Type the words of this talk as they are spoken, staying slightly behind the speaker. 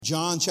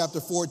John chapter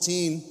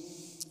 14,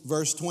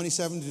 verse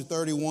 27 to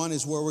 31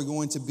 is where we're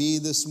going to be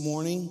this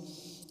morning.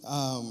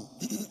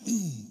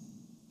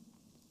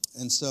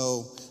 And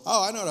so,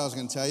 I know what I was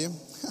going to tell you.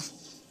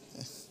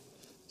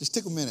 Just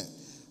took a minute.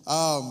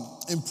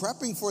 In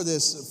prepping for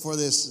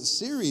this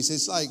series,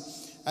 it's like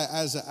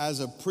as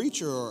a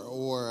preacher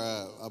or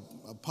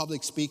a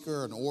public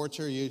speaker, an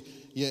orator, you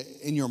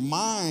in your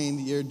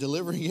mind you're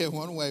delivering it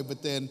one way,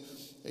 but then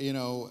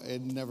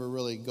it never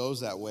really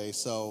goes that way.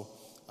 So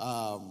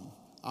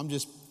I'm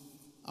just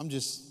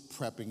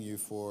prepping you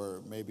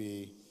for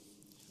maybe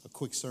a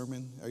quick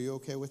sermon. Are you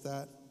okay with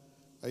that?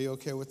 Are you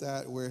okay with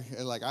that?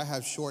 I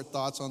have short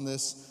thoughts on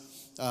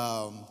this,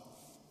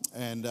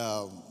 and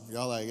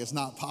y'all like, it's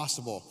not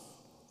possible.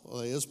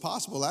 Well, it was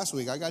possible last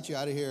week. I got you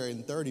out of here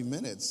in 30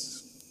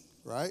 minutes,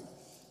 right?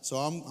 So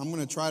I'm going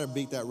to try to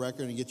beat that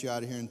record and get you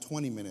out of here in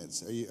 20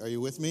 minutes. Are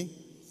you with me?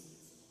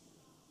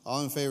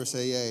 All in favor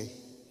say yay.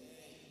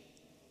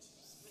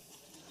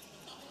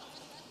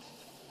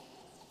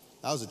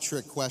 That was a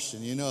trick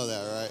question. You know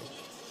that, right?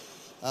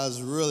 That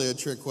was really a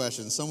trick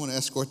question. Someone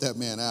escort that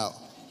man out.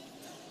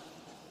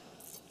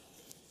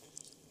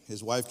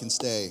 His wife can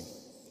stay.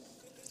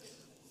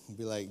 It'll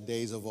be like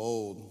days of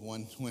old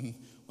when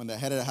the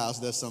head of the house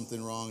does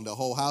something wrong, the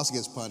whole house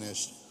gets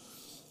punished.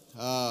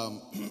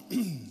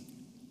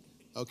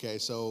 Okay,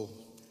 so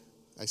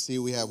I see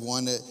we have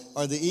one that,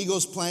 are the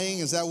Eagles playing?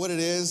 Is that what it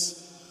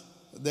is?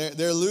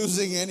 They're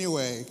losing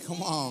anyway.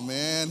 Come on,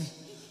 man.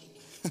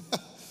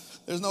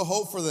 There's no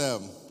hope for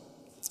them.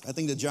 I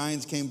think the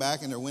Giants came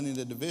back and they're winning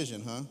the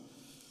division, huh?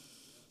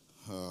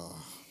 Oh,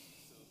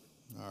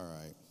 all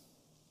right.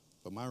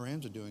 But my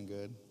Rams are doing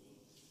good.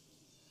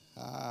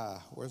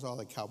 Where's all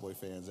the Cowboy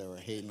fans that were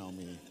hating on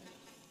me?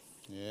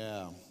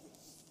 Yeah.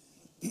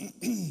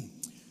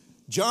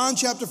 John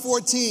chapter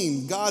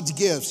 14, God's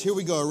gifts. Here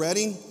we go.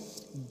 Ready?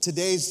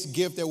 Today's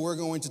gift that we're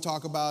going to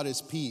talk about is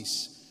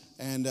peace.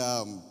 And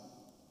how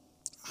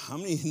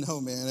many of you know,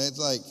 man, it's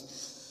like,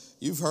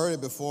 you've heard it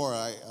before.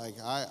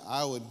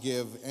 I would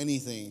give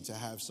anything to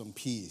have some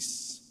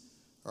peace,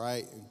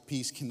 right?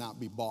 Peace cannot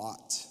be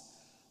bought.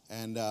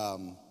 And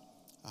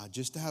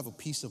just to have a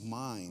peace of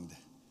mind.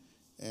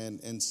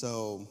 And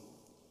so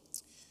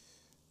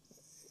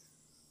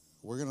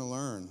we're going to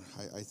learn,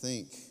 I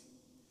think,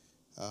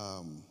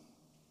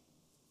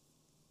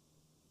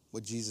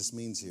 what Jesus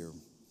means here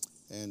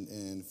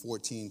in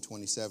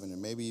 14:27.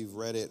 And maybe you've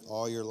read it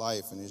all your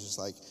life, and it's just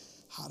like,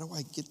 how do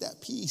I get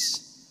that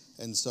peace?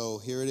 And so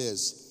here it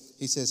is.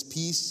 He says,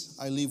 peace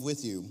I leave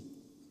with you.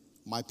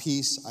 My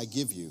peace I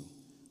give you.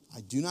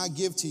 I do not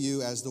give to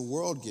you as the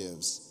world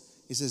gives.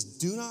 He says,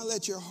 do not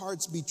let your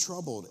hearts be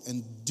troubled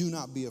and do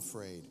not be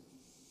afraid.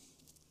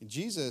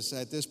 Jesus,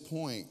 at this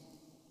point,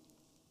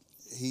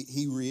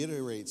 he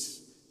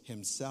reiterates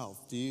himself.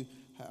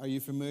 Are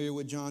you familiar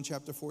with John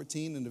chapter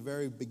 14? In the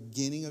very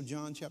beginning of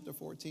John chapter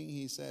 14,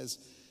 he says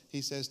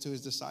to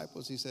his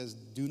disciples, he says,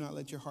 do not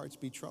let your hearts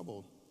be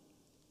troubled.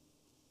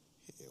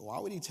 Why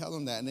would he tell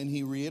them that? And then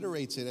he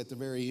reiterates it at the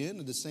very end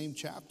of the same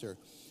chapter.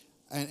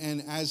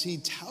 And as he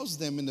tells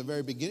them in the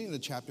very beginning of the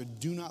chapter,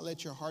 do not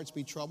let your hearts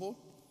be troubled,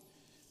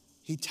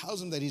 he tells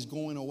them that he's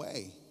going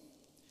away.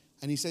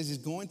 And he says he's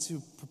going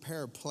to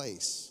prepare a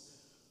place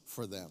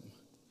for them.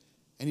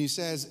 And he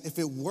says, if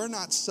it were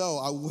not so,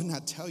 I would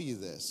not tell you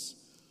this.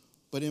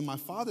 But in my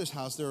Father's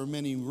house, there are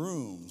many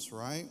rooms,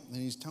 right?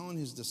 And he's telling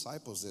his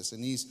disciples this.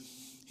 And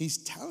he's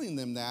telling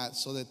them that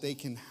so that they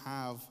can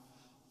have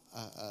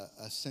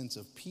a sense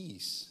of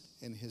peace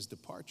in his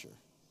departure.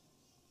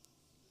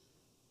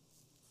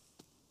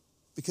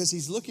 Because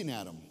he's looking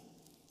at them.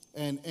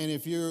 And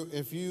if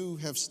you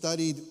have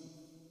studied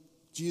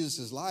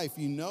Jesus' life,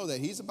 you know that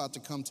he's about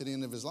to come to the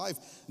end of his life.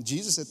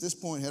 Jesus at this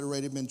point had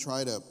already been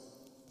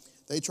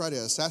they tried to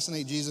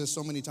assassinate Jesus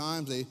so many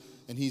times,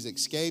 and he's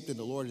escaped, and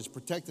the Lord has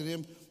protected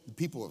him.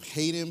 People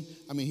hate him.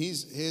 I mean,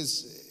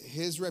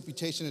 his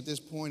reputation at this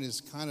point is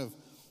kind of,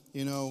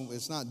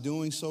 it's not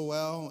doing so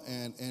well,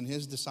 and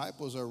his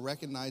disciples are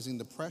recognizing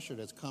the pressure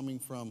that's coming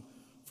from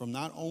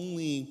not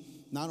only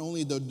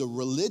the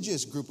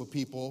religious group of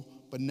people,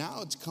 but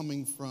now it's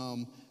coming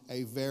from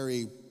a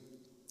very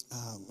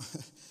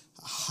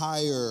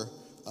higher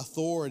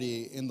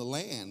authority in the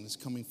land. It's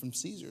coming from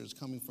Caesar. It's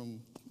coming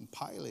from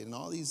Pilate and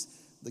all these,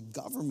 the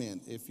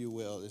government, if you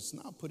will. It's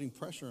not putting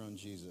pressure on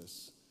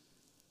Jesus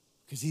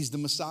because he's the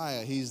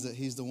Messiah.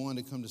 He's the one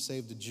to come to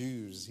save the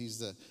Jews. He's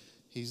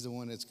the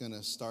one that's going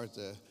to start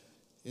the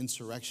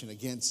insurrection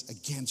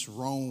against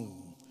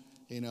Rome.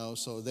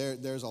 So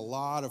there's a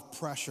lot of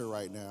pressure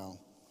right now.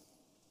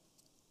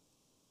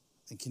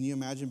 And can you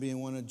imagine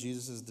being one of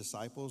Jesus'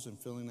 disciples and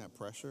feeling that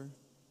pressure?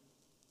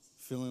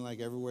 Feeling like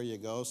everywhere you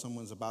go,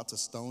 someone's about to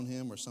stone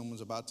him, or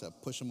someone's about to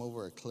push him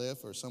over a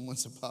cliff, or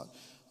someone's about,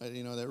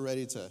 they're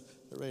ready to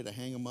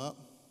hang him up.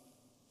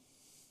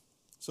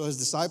 So his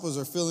disciples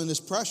are feeling this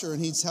pressure,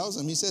 and he tells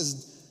them, he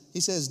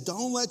says,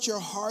 don't let your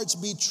hearts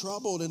be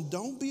troubled and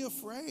don't be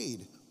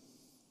afraid.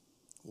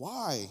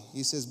 Why?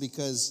 He says,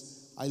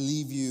 because I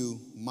leave you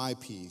my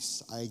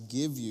peace. I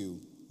give you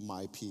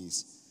my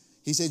peace.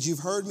 He said, you've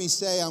heard me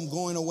say I'm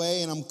going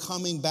away and I'm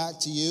coming back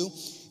to you.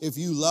 If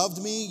you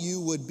loved me, you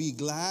would be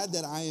glad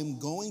that I am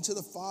going to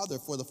the Father,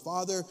 for the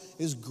Father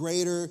is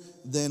greater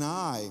than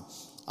I.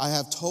 I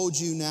have told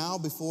you now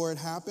before it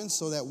happens,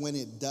 so that when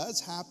it does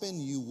happen,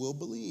 you will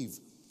believe.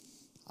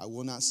 I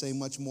will not say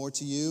much more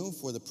to you,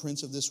 for the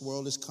prince of this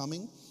world is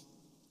coming,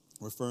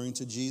 referring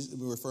to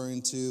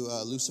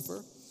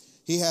Lucifer.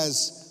 He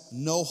has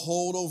no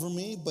hold over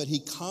me, but he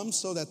comes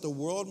so that the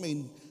world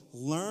may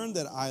learn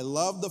that I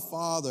love the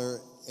Father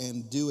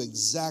and do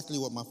exactly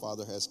what my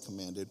Father has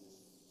commanded.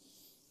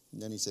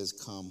 And then he says,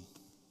 come,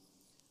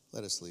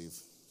 let us leave.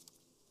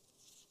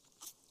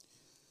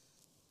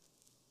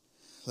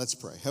 Let's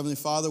pray. Heavenly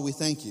Father, we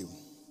thank you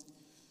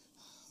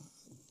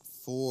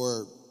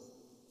for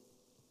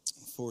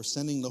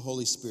sending the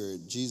Holy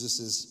Spirit. Jesus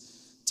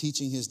is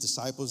teaching his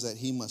disciples that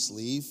he must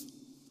leave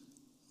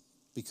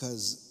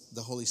because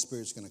the Holy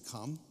Spirit's going to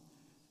come.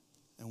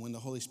 And when the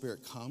Holy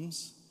Spirit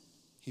comes,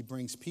 he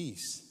brings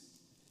peace.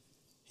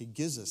 He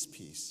gives us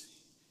peace.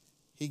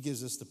 He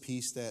gives us the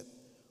peace that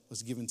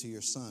was given to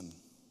your Son.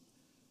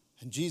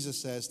 And Jesus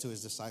says to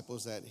his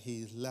disciples that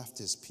he left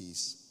his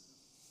peace.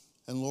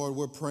 And Lord,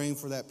 we're praying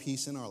for that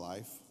peace in our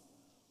life.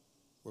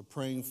 We're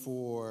praying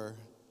for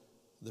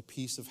the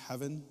peace of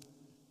heaven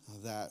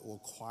that will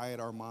quiet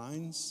our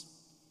minds,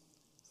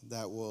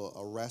 that will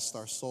arrest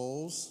our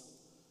souls.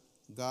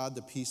 God,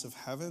 the peace of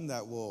heaven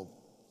that will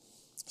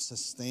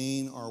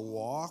sustain our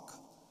walk.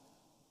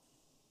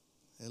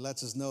 It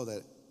lets us know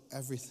that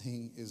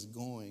everything is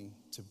going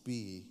to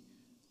be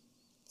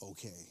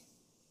okay.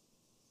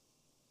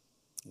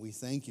 We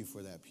thank you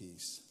for that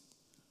peace.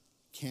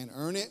 Can't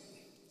earn it,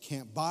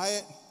 can't buy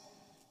it.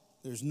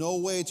 There's no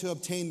way to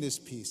obtain this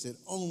peace. It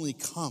only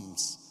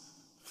comes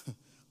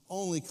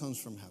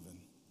from heaven.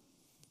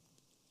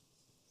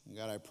 And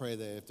God, I pray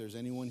that if there's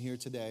anyone here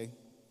today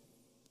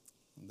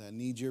that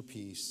needs your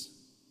peace,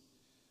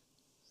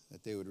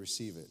 that they would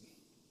receive it.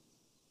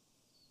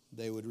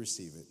 They would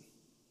receive it.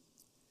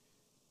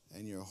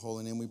 In your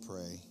holy name we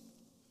pray.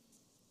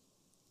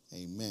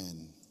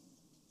 Amen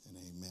and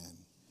amen.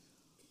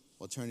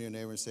 Well, turn to your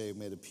neighbor and say,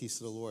 may the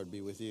peace of the Lord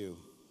be with you.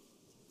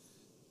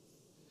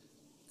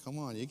 Come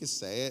on, you can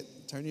say it.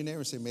 Turn to your neighbor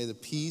and say, may the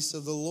peace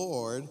of the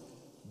Lord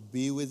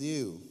be with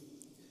you.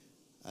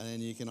 And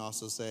then you can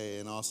also say,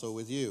 and also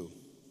with you.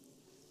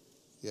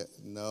 Yeah,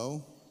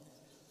 no.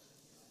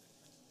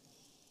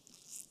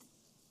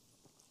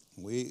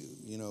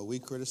 We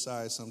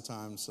criticize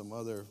sometimes some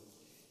other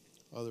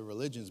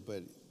religions,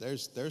 but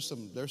there's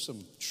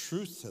some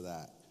truth to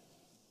that.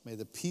 May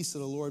the peace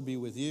of the Lord be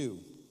with you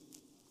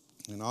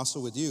and also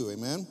with you.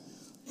 Amen.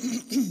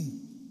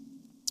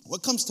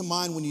 What comes to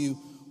mind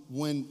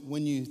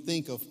when you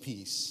think of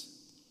peace?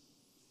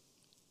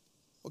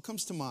 What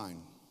comes to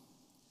mind?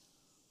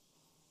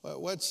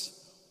 What's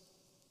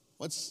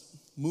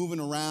moving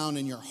around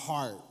in your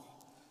heart?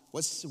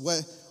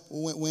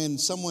 When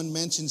someone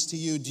mentions to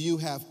you, do you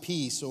have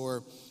peace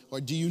or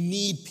do you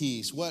need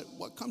peace?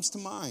 What comes to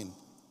mind?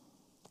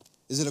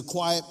 Is it a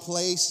quiet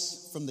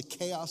place from the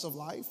chaos of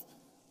life?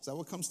 Is that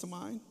what comes to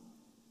mind?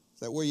 Is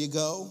that where you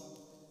go?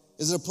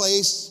 Is it a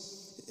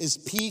place, is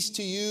peace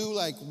to you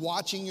like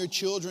watching your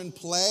children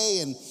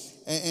play and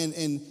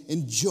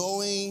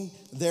enjoying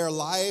their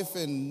life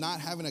and not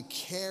having a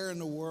care in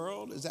the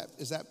world? Is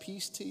that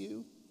peace to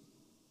you?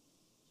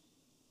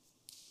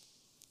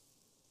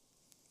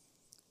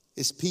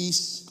 Is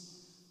peace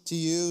to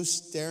you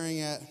staring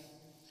at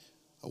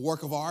a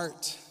work of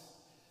art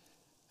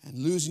and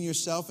losing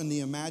yourself in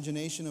the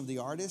imagination of the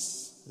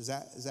artist? Is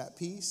that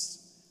peace?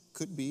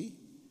 Could be.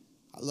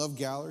 I love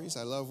galleries.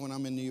 I love when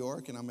I'm in New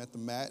York and I'm at the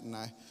Met, and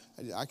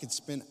I could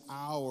spend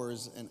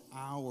hours and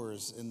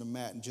hours in the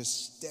Met and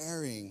just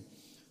staring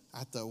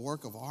at the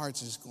work of art,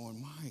 just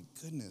going, my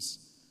goodness,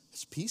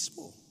 it's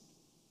peaceful.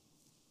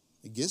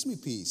 It gives me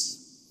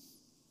peace.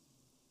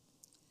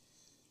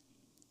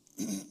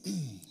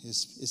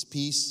 Is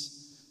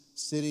peace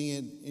sitting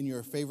in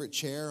your favorite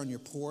chair on your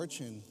porch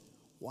and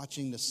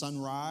watching the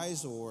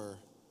sunrise or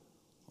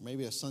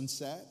maybe a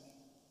sunset?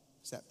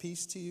 Is that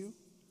peace to you?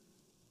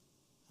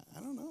 I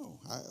don't know.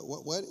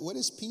 What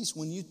is peace?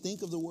 When you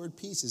think of the word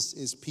peace,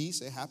 is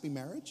peace a happy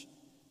marriage?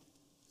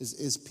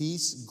 Is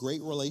peace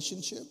great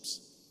relationships?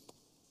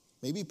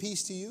 Maybe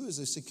peace to you is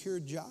a secure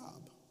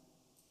job.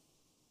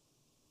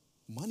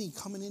 Money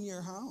coming in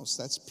your house,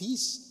 that's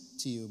peace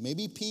to you.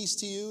 Maybe peace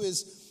to you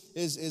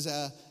is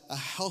a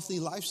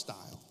healthy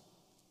lifestyle.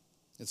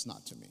 It's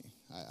not to me.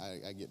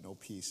 I get no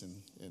peace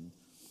in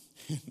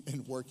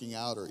working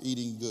out or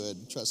eating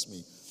good. Trust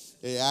me.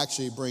 It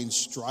actually brings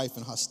strife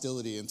and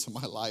hostility into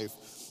my life.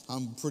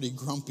 I'm pretty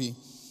grumpy.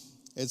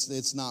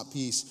 It's not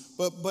peace.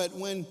 But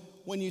when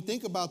you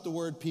think about the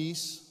word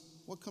peace,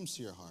 what comes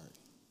to your heart?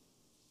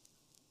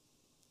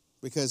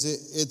 Because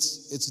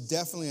it's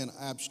definitely an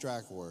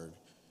abstract word.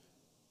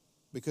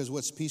 Because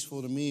what's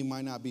peaceful to me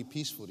might not be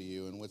peaceful to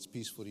you, and what's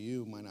peaceful to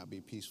you might not be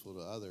peaceful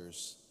to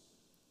others.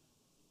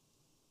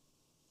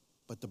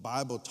 But the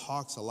Bible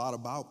talks a lot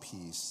about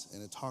peace,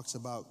 and it talks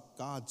about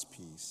God's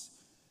peace.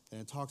 And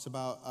it talks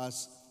about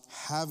us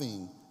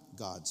having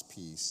God's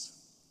peace.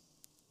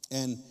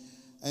 And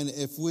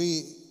if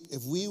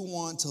we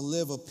want to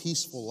live a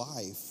peaceful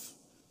life,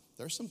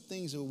 there are some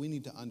things that we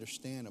need to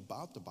understand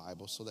about the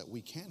Bible so that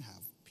we can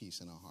have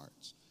peace in our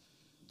hearts.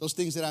 Those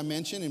things that I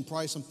mentioned, and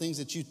probably some things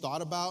that you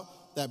thought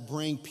about that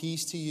bring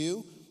peace to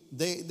you,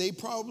 they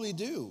probably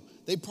do.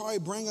 They probably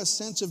bring a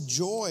sense of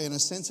joy and a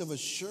sense of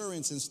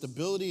assurance and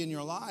stability in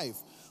your life.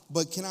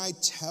 But can I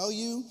tell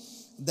you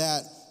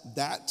that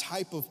that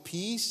type of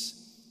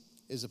peace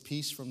is a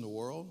peace from the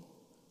world?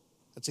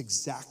 That's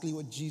exactly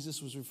what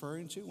Jesus was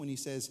referring to when he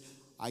says,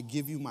 I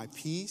give you my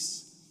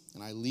peace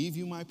and I leave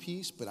you my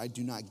peace, but I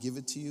do not give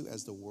it to you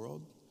as the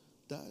world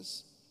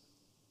does.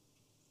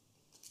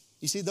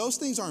 You see, those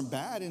things aren't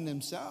bad in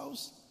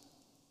themselves.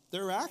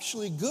 They're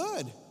actually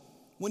good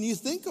when you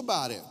think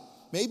about it.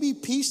 Maybe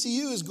peace to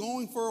you is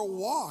going for a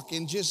walk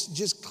and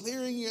just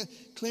clearing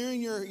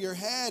your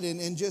head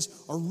and just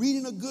or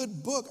reading a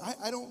good book.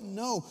 I don't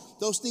know.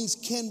 Those things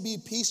can be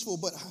peaceful,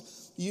 but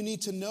you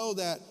need to know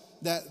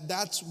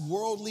that's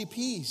worldly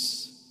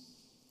peace.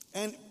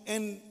 And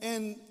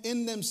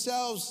in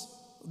themselves,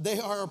 they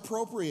are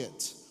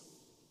appropriate.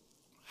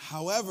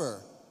 However,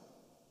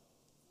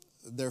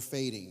 they're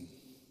fading.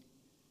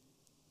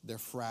 They're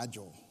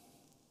fragile.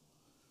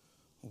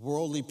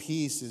 Worldly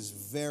peace is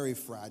very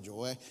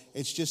fragile.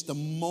 It's just a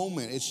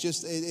moment.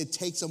 It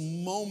takes a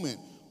moment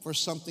for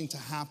something to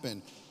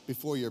happen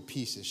before your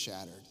peace is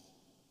shattered.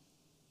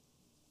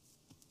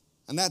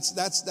 And that's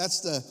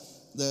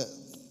the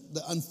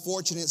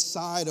unfortunate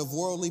side of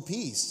worldly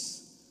peace.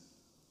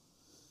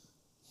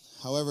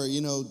 However,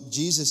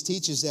 Jesus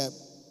teaches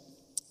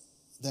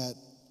that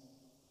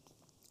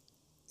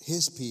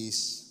his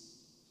peace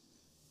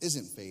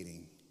isn't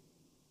fading.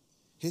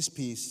 His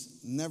peace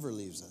never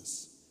leaves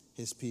us.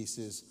 His peace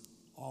is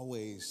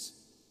always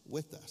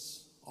with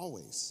us,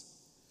 always.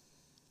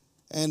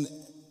 And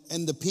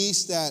the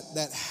peace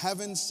that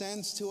heaven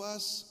sends to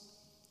us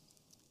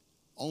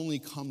only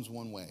comes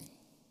one way.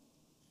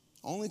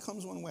 Only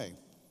comes one way.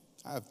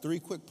 I have 3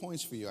 quick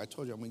points for you. I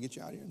told you I'm going to get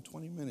you out of here in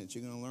 20 minutes.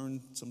 You're going to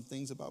learn some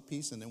things about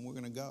peace, and then we're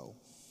going to go.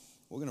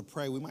 We're going to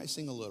pray. We might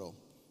sing a little.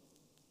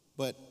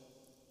 But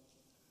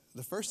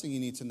the first thing you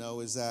need to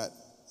know is that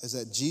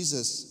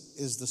Jesus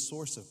is the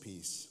source of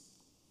peace.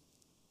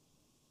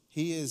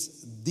 He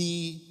is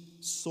the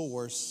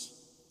source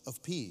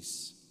of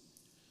peace.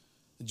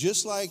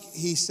 Just like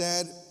he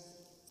said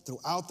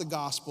throughout the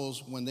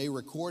Gospels when they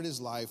record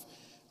his life,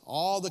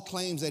 all the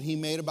claims that he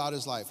made about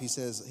his life, he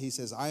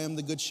says, I am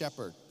the good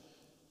shepherd.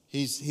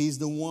 He's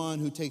the one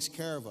who takes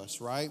care of us,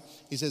 right?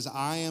 He says,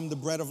 I am the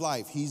bread of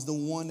life. He's the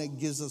one that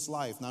gives us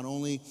life, not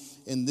only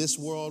in this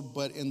world,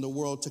 but in the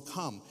world to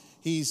come.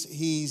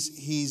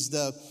 He's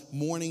the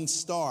morning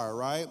star,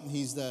 right?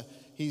 He's the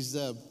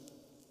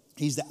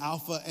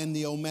Alpha and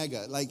the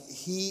Omega. Like,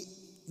 he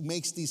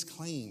makes these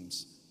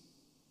claims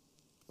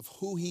of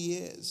who he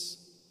is.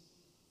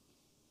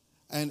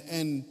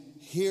 And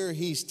here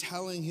he's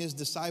telling his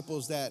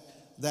disciples that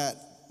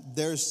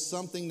there's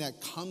something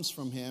that comes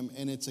from him,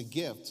 and it's a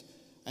gift.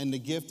 And the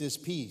gift is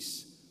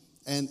peace.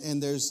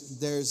 And there's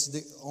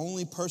the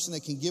only person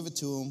that can give it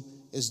to him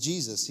is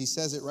Jesus. He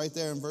says it right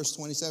there in verse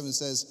 27.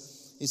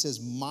 He says,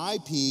 my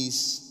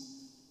peace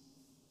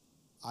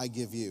I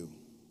give you.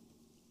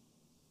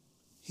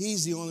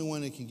 He's the only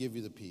one that can give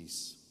you the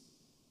peace.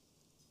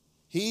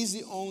 He's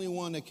the only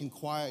one that can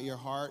quiet your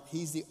heart.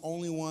 He's the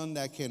only one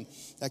that can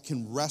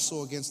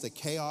wrestle against the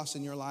chaos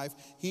in your life.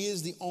 He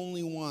is the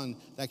only one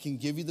that can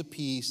give you the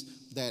peace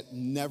that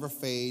never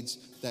fades,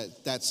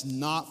 that's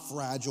not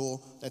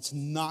fragile, that's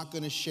not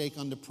going to shake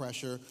under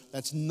pressure,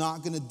 that's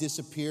not going to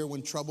disappear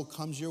when trouble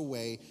comes your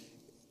way.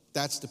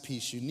 That's the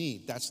peace you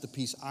need. That's the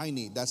peace I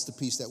need. That's the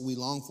peace that we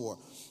long for.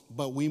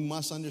 But we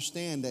must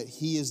understand that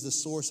he is the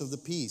source of the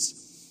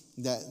peace,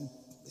 that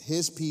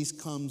his peace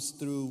comes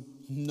through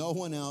no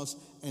one else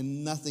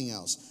and nothing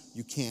else.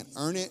 You can't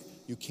earn it.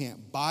 You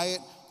can't buy it.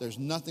 There's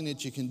nothing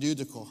that you can do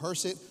to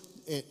coerce it.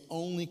 It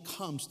only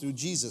comes through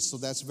Jesus. So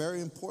that's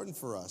very important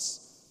for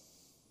us.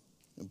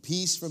 And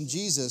peace from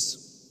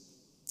Jesus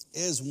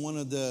is one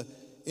of the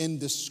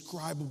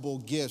indescribable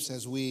gifts,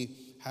 as we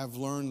have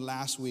learned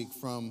last week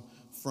from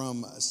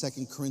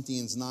 2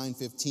 Corinthians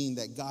 9:15,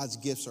 that God's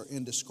gifts are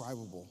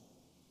indescribable.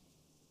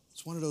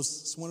 It's one of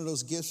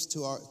those gifts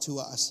to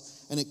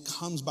us, and it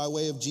comes by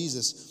way of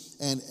Jesus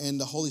and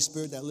the Holy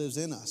Spirit that lives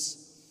in us.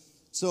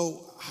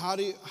 So how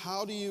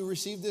do you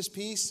receive this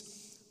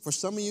peace? For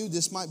some of you,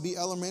 this might be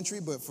elementary,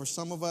 but for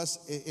some of us,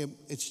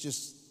 it's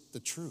just the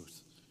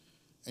truth,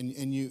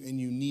 and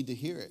you need to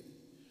hear it.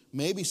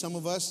 Maybe some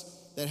of us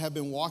that have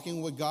been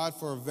walking with God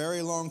for a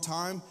very long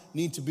time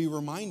need to be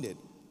reminded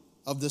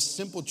of the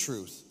simple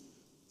truth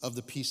of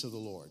the peace of the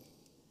Lord.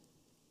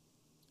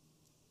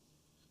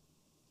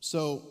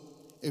 So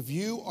if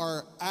you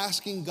are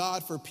asking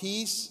God for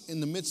peace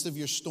in the midst of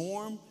your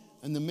storm,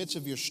 in the midst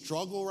of your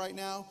struggle right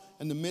now,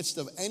 in the midst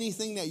of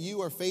anything that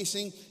you are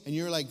facing, and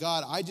you're like,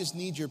 God, I just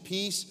need your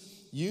peace,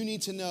 you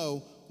need to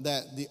know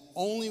that the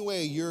only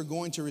way you're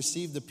going to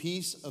receive the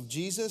peace of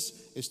Jesus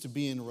is to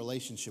be in a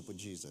relationship with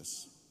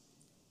Jesus.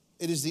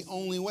 It is the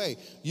only way.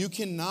 You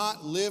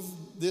cannot live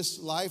this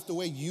life the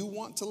way you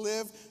want to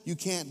live. You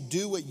can't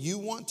do what you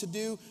want to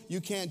do.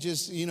 You can't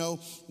just,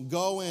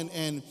 go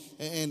and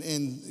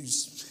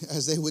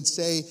as they would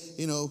say,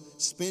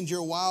 spend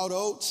your wild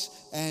oats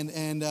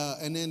and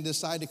then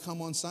decide to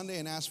come on Sunday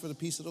and ask for the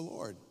peace of the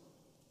Lord.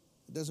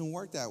 It doesn't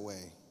work that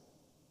way.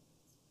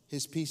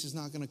 His peace is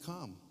not going to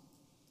come.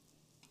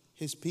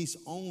 His peace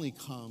only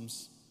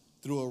comes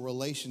through a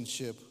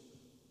relationship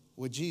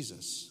with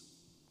Jesus.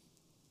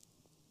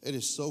 It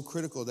is so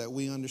critical that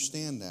we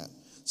understand that.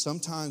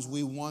 Sometimes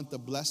we want the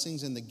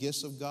blessings and the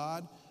gifts of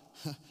God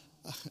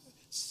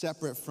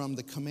separate from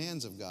the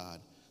commands of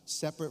God,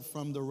 separate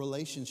from the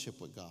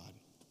relationship with God.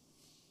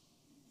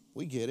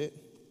 We get it.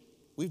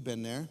 We've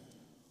been there.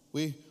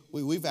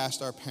 We've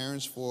asked our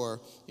parents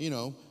for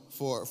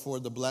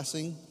the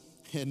blessing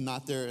and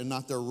not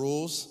their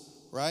rules,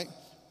 right?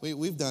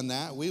 We've done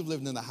that. We've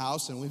lived in the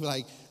house and we're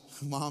like,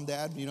 Mom,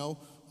 Dad,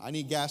 I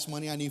need gas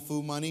money, I need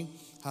food money,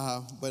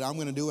 but I'm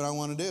going to do what I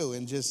want to do,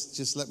 and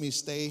just let me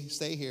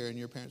stay here. And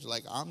your parents are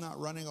like, I'm not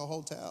running a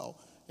hotel.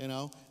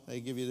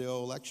 They give you the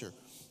old lecture.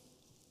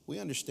 We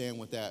understand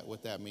what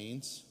that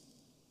means.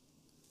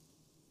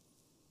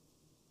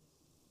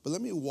 But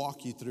let me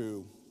walk you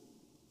through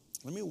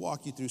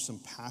some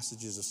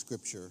passages of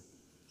Scripture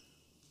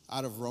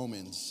out of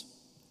Romans.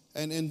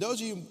 And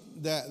those of you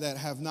that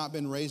have not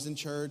been raised in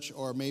church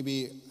or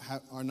maybe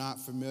are not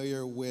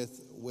familiar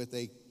with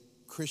a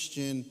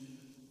Christian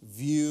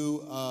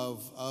view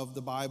of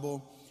the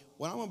Bible,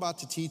 what I'm about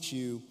to teach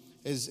you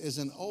is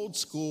an old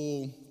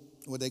school,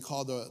 what they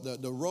call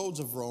the roads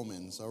of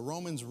Romans, a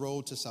Romans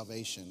road to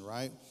salvation,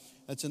 right?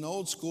 It's an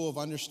old school of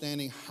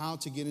understanding how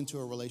to get into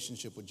a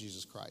relationship with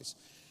Jesus Christ.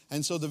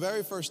 And so the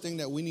very first thing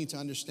that we need to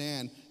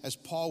understand, as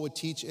Paul would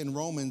teach in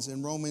Romans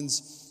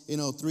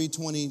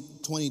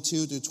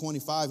 3:22 through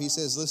 25, he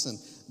says, listen,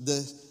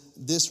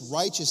 this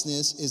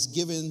righteousness is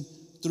given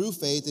through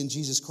faith in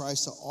Jesus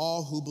Christ to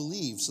all who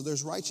believe. So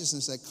there's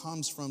righteousness that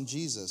comes from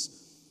Jesus,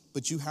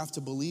 but you have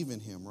to believe in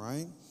him,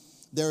 right?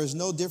 There is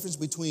no difference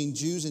between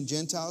Jews and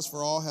Gentiles,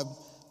 for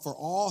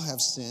all have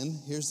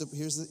sinned. Here's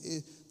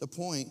the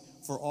point.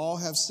 For all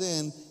have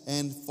sinned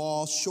and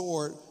fall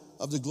short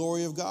of the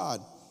glory of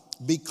God.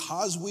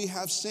 Because we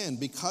have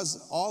sinned, because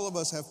all of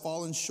us have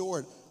fallen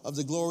short of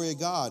the glory of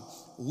God,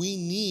 we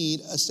need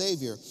a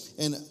Savior.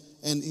 And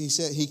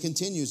he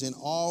continues, and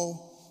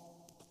all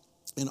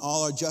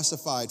are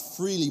justified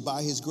freely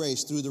by his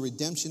grace through the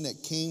redemption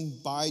that came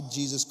by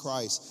Jesus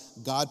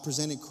Christ. God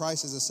presented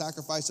Christ as a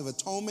sacrifice of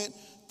atonement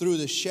through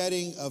the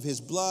shedding of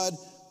his blood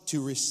to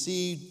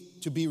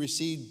be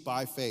received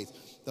by faith.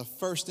 The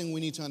first thing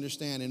we need to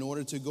understand in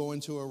order to go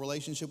into a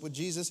relationship with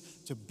Jesus,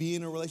 to be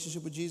in a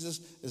relationship with Jesus,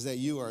 is that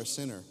you are a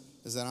sinner,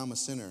 is that I'm a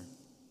sinner.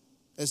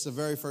 It's the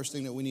very first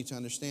thing that we need to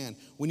understand.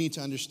 We need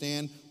to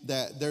understand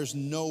that there's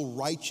no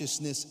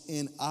righteousness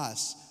in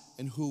us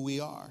and who we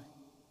are.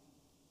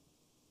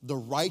 The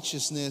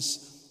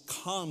righteousness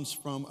comes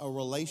from a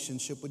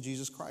relationship with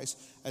Jesus Christ.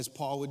 As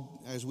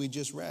we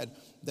just read,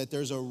 that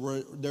there's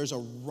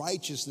a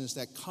righteousness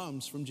that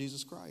comes from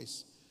Jesus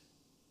Christ.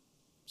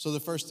 So the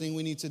first thing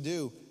we need to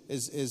do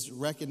is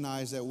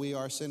recognize that we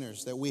are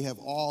sinners, that we have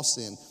all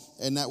sinned.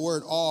 And that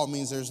word all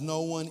means there's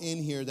no one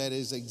in here that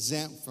is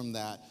exempt from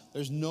that.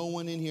 There's no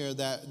one in here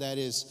that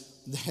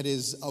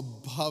is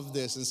above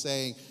this and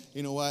saying,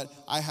 you know what,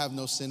 I have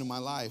no sin in my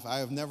life. I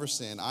have never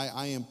sinned.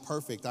 I am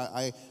perfect.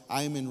 I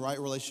am in right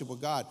relationship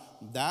with God.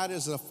 That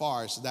is a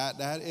farce.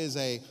 That is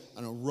an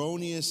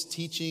erroneous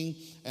teaching,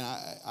 and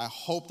I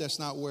hope that's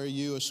not where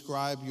you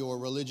ascribe your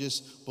religious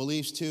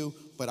beliefs to.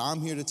 But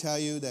I'm here to tell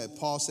you that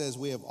Paul says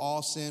we have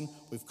all sinned.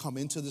 We've come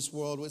into this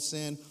world with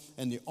sin,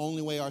 and the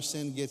only way our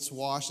sin gets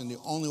washed and the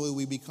only way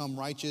we become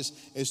righteous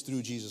is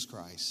through Jesus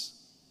Christ.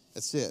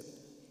 That's it.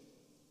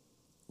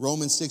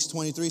 Romans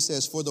 6:23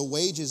 says, for the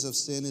wages of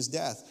sin is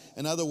death.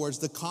 In other words,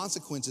 the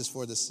consequences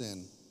for the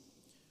sin.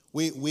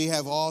 We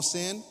have all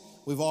sinned.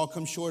 We've all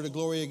come short of the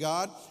glory of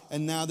God.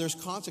 And now there's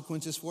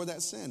consequences for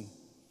that sin.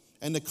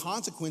 And the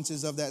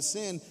consequences of that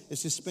sin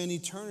is to spend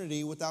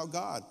eternity without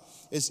God.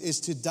 Is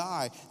to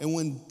die. And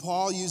when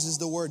Paul uses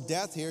the word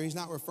death here, he's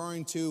not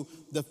referring to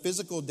the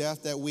physical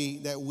death that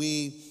we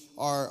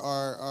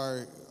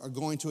are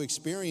going to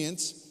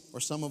experience,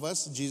 or some of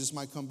us. Jesus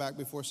might come back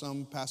before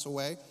some pass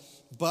away.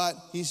 But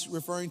he's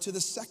referring to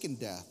the second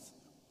death.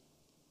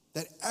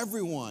 That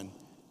everyone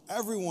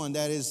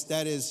that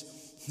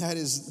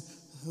is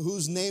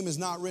whose name is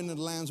not written in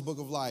the Lamb's Book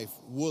of Life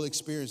will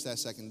experience that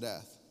second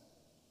death.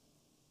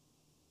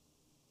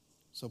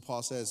 So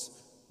Paul says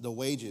the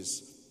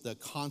wages, the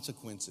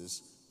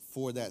consequences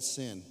for that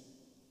sin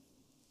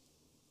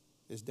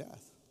is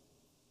death.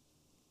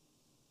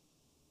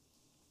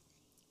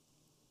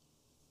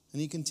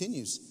 And he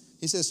continues.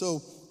 He says,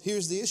 so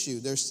here's the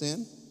issue. There's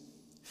sin.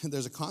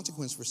 There's a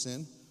consequence for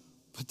sin,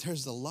 but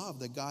there's the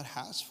love that God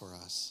has for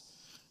us.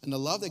 And the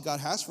love that God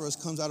has for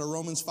us comes out of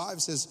Romans 5.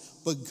 It says,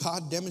 but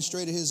God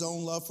demonstrated his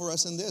own love for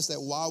us in this, that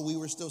while we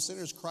were still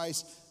sinners,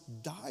 Christ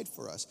died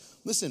for us.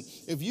 Listen,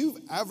 if you've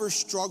ever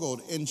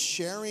struggled in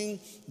sharing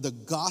the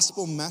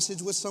gospel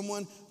message with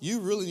someone, you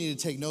really need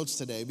to take notes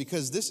today,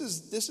 because this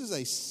is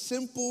as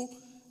simple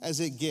as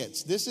it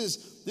gets. This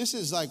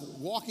is like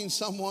walking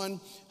someone,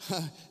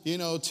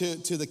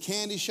 to the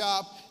candy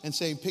shop and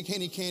saying, pick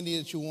any candy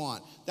that you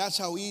want. That's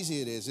how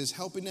easy it is. It's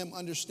helping them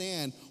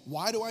understand,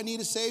 why do I need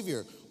a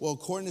Savior? Well,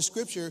 according to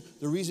Scripture,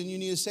 the reason you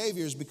need a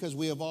Savior is because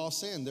we have all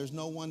sinned. There's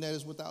no one that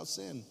is without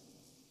sin.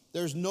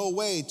 There's no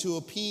way to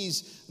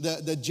appease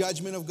the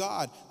judgment of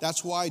God.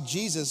 That's why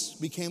Jesus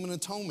became an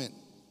atonement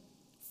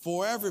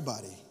for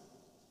everybody.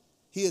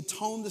 He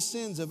atoned the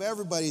sins of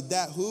everybody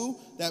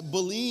that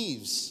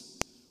believes.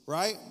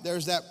 Right?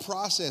 There's that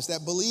process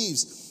that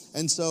believes.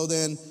 And so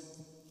then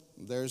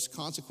there's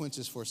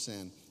consequences for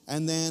sin.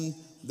 And then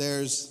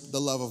there's the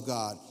love of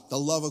God. The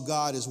love of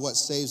God is what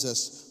saves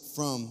us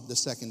from the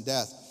second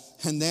death.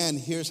 And then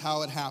here's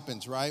how it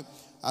happens, right?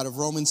 Out of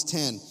Romans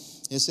 10,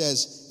 it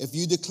says, if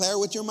you declare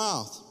with your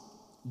mouth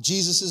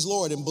Jesus is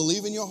Lord and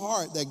believe in your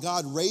heart that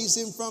God raised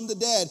him from the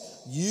dead,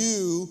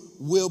 you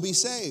will be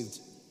saved.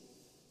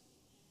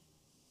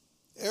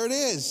 There it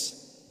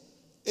is.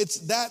 It's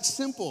that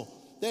simple.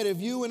 That if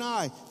you and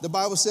I, the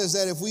Bible says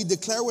that if we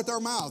declare with our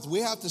mouth, we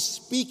have to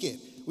speak it.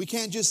 We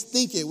can't just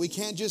think it. We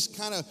can't just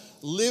kind of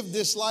live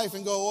this life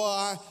and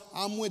go,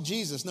 I'm with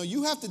Jesus. No,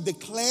 you have to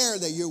declare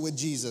that you're with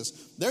Jesus.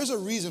 There's a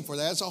reason for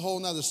that. That's a whole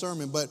nother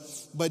sermon.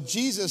 But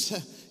Jesus,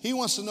 he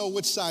wants to know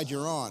which side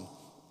you're on.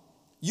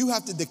 You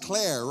have to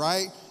declare,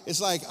 right? It's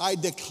like, I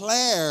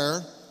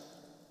declare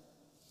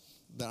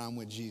that I'm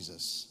with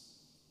Jesus.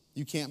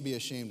 You can't be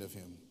ashamed of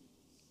him.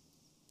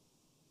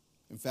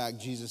 In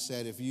fact, Jesus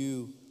said, if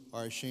you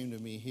are ashamed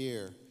of me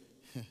here,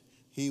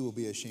 he will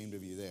be ashamed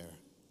of you there.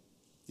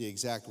 The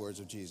exact words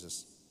of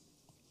Jesus.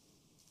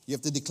 You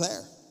have to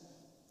declare.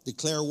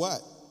 Declare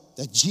what?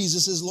 That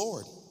Jesus is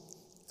Lord.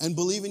 And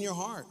believe in your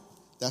heart.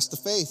 That's the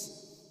faith.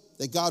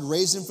 That God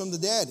raised him from the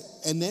dead.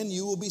 And then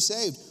you will be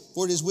saved.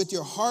 For it is with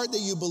your heart that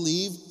you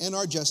believe and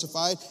are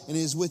justified. And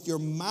it is with your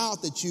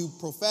mouth that you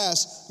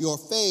profess your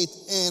faith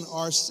and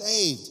are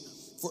saved.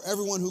 For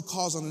everyone who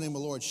calls on the name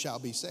of the Lord shall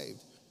be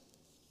saved.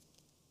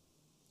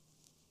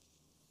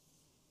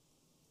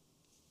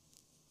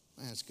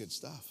 Man, that's good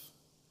stuff.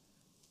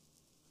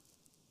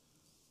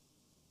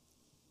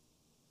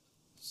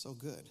 So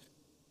good.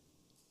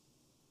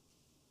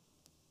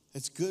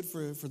 It's good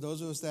for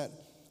those of us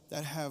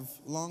that have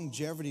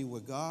longevity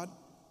with God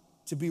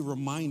to be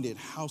reminded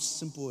how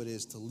simple it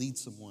is to lead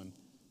someone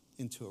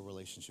into a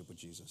relationship with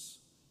Jesus.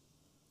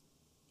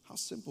 How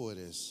simple it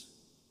is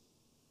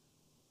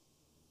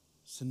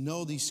to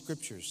know these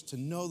scriptures, to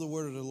know the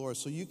word of the Lord,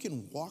 so you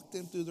can walk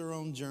them through their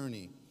own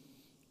journey,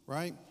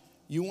 right?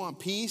 You want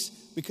peace?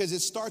 Because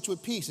it starts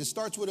with peace. It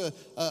starts with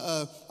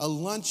a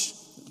lunch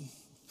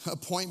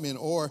appointment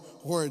or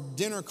a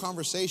dinner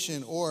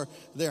conversation, or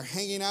they're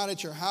hanging out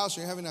at your house,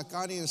 you're having a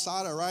carne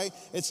asada, right?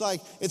 It's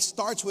like, it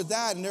starts with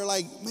that, and they're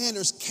like, man,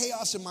 there's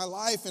chaos in my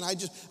life, and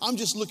I'm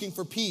just looking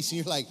for peace. And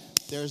you're like,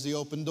 there's the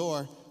open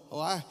door. Oh,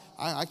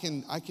 I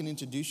can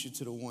introduce you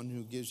to the one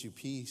who gives you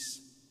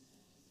peace.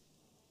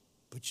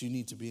 But you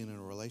need to be in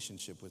a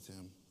relationship with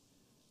him.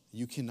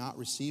 You cannot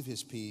receive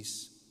his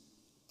peace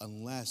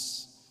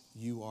unless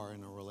you are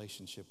in a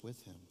relationship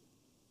with him.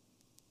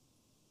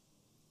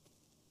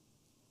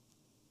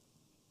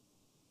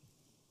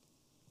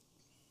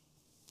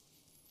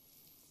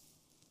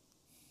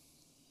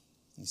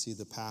 You see,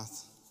 the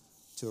path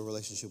to a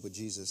relationship with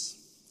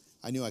Jesus.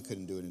 I knew I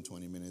couldn't do it in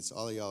 20 minutes.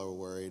 All of y'all were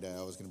worried that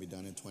I was going to be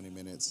done in 20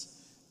 minutes.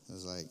 I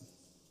was like,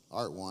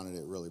 Art wanted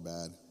it really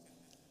bad.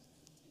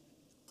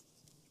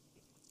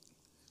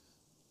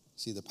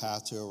 See, the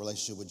path to a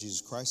relationship with Jesus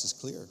Christ is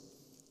clear.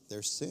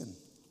 There's sin.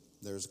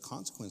 There's a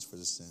consequence for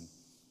the sin.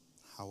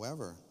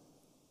 However,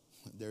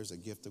 there's a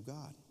gift of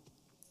God,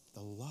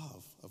 the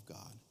love of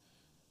God.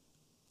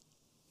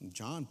 And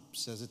John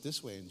says it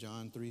this way in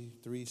John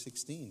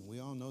 3:16.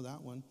 We all know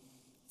that one.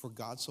 For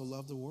God so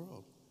loved the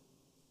world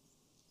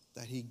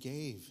that he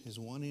gave his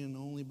one and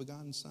only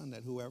begotten Son,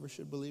 that whoever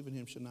should believe in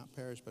him should not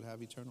perish but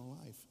have eternal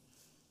life.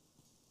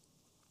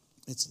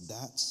 It's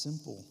that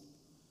simple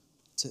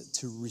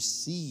to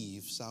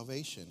receive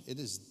salvation. It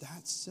is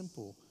that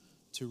simple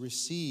to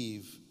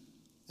receive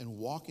and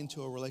walk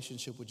into a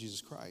relationship with Jesus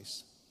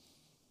Christ.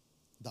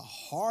 The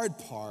hard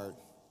part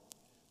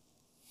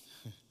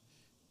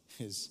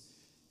is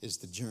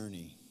the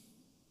journey.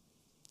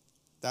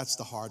 That's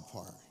the hard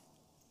part.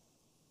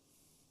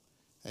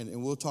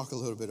 And we'll talk a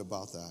little bit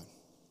about that.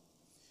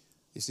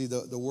 You see,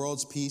 the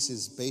world's peace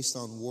is based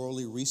on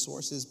worldly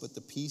resources, but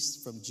the peace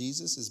from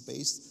Jesus is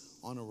based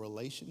on a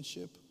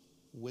relationship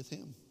with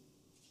him.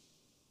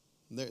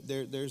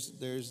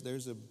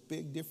 There's a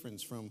big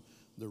difference from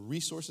the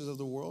resources of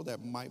the world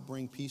that might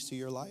bring peace to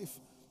your life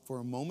for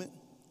a moment,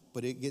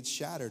 but it gets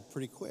shattered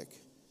pretty quick.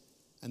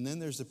 And then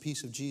there's the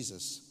peace of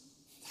Jesus.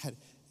 That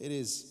it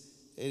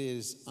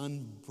is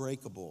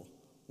unbreakable.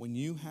 When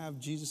you have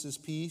Jesus'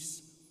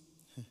 peace,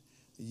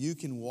 you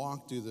can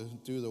walk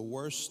through the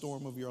worst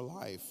storm of your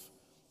life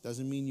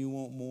Doesn't mean you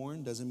won't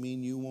mourn. Doesn't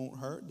mean you won't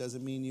hurt.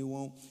 Doesn't mean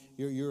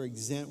you're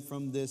exempt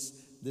from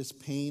this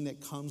pain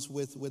that comes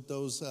with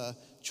those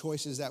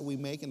choices that we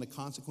make and the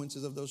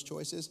consequences of those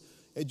choices.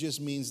 It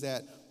just means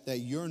that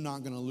you're not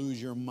going to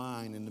lose your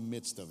mind in the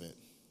midst of it.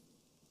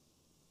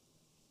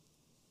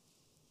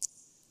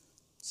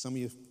 Some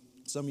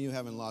of you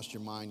haven't lost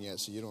your mind yet,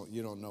 so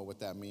you don't know what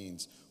that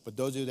means. But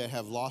those of you that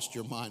have lost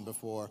your mind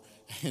before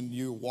and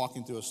you're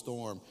walking through a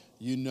storm,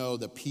 you know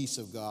the peace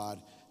of God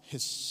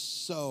is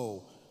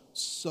so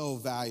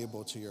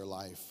valuable to your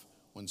life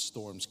when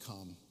storms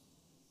come.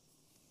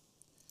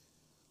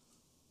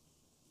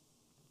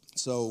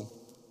 So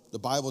the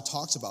Bible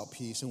talks about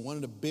peace, and one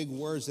of the big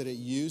words that it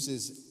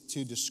uses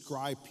to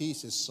describe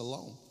peace is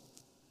shalom.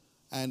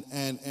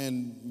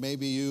 And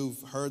maybe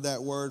you've heard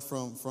that word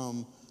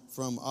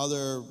from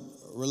other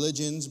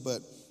religions,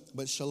 but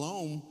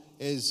shalom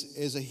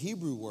is a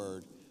Hebrew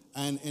word,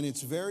 and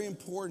it's very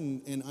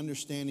important in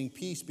understanding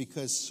peace,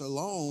 because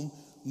shalom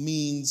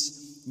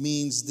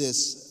means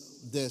this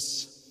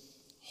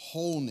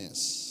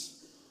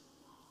wholeness.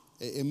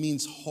 It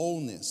means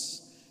wholeness.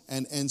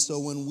 And so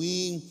when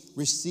we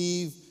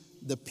receive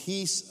the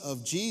peace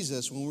of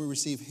Jesus, when we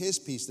receive his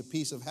peace, the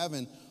peace of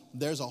heaven,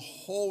 there's a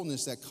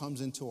wholeness that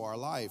comes into our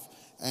life.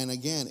 And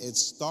again, it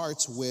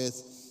starts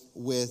with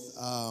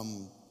a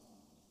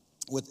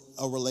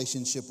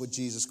relationship with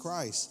Jesus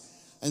Christ.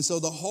 And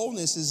so the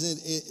wholeness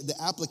is the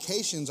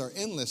applications are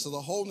endless. So the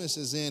wholeness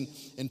is in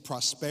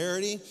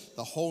prosperity.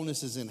 The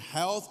wholeness is in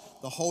health.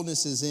 The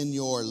wholeness is in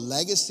your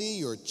legacy,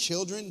 your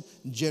children,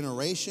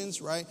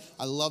 generations, right?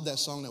 I love that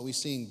song that we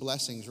sing,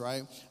 Blessings,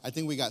 right? I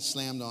think we got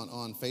slammed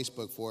on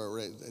Facebook for it.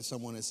 Right?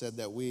 Someone had said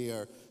that we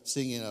are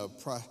singing a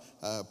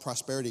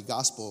prosperity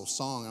gospel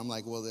song. I'm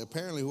like, well,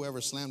 apparently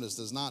whoever slammed us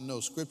does not know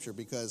Scripture,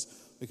 because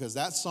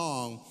that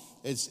song,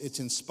 it's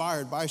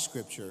inspired by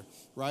Scripture,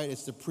 right?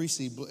 It's the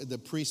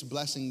priest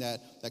blessing that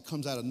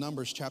comes out of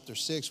Numbers chapter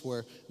 6,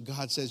 where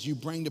God says, you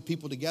bring the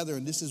people together,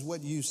 and this is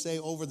what you say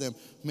over them.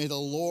 May the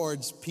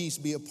Lord's peace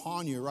be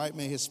upon you, right?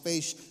 May his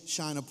face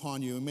shine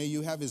upon you, and may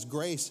you have his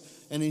grace.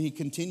 And then he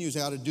continues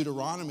out of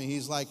Deuteronomy.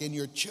 He's like, and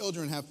your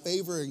children have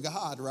favor in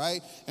God,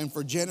 right? And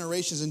for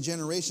generations and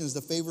generations,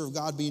 the favor of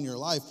God be in your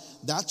life.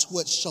 That's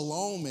what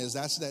shalom is.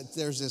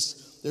 There's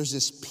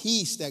this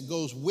peace that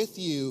goes with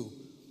you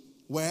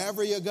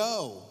wherever you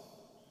go.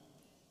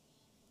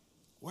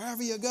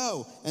 Wherever you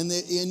go. And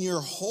in your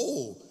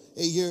whole,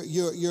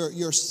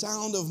 your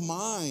sound of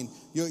mind,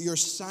 your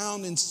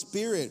sound in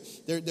spirit,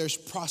 there's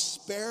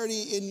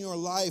prosperity in your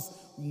life.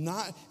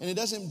 And it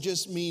doesn't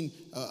just mean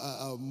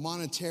a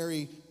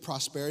monetary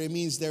prosperity. It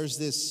means there's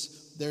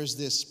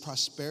this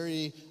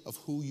prosperity of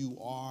who you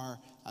are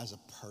as a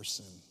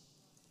person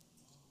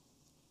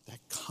that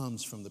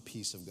comes from the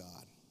peace of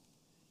God.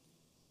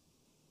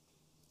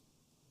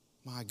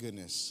 My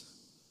goodness.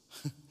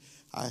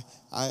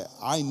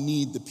 I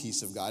need the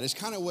peace of God. It's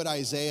kind of what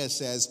Isaiah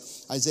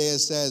says. Isaiah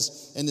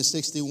says in the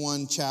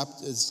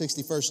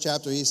 61st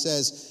chapter, he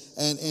says,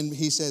 and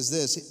he says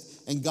this,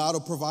 and God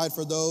will provide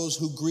for those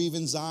who grieve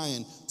in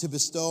Zion, to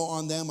bestow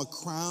on them a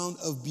crown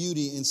of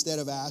beauty instead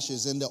of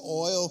ashes, and the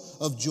oil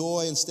of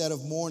joy instead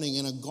of mourning,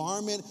 and a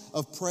garment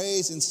of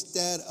praise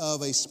instead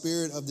of a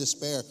spirit of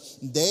despair.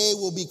 They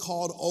will be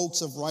called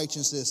oaks of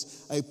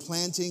righteousness, a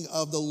planting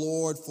of the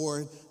Lord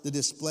for the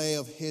display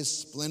of his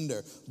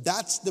splendor.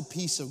 That's the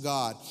peace of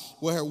God,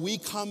 where we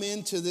come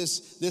into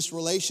this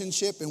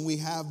relationship and we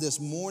have this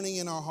mourning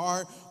in our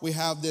heart. We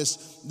have this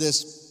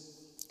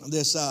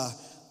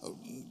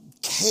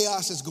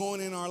chaos that's going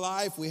in our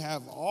life. We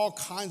have all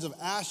kinds of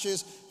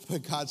ashes,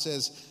 but God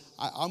says,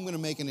 I'm going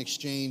to make an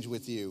exchange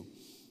with you.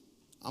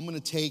 I'm going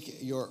to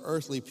take your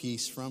earthly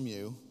peace from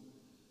you,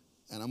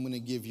 and I'm going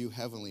to give you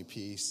heavenly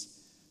peace.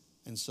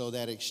 And so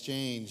that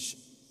exchange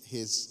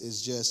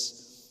is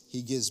just,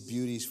 he gives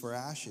beauties for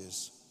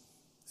ashes,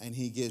 and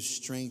he gives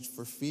strength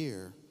for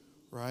fear,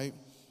 right?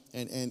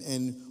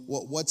 And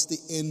what's the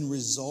end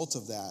result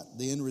of that?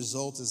 The end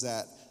result is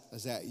that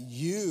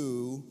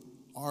you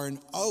are an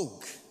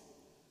oak.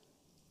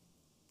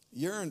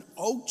 You're an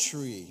oak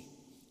tree.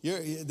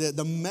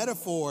 The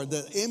metaphor,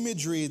 the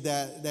imagery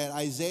that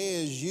Isaiah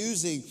is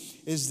using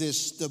is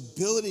this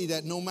stability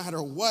that no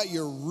matter what,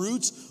 your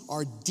roots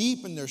are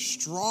deep and they're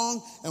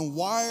strong. And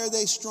why are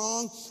they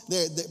strong?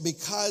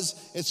 Because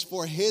it's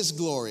for his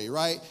glory,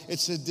 right?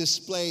 It's to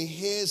display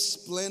his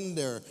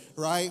splendor,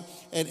 right?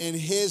 And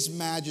his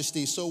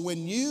majesty. So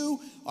when you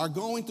are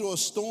going through a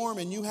storm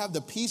and you have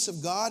the peace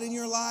of God in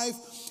your life,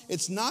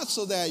 it's not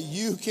so that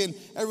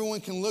everyone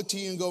can look to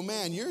you and go,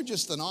 man, you're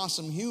just an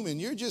awesome human.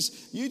 You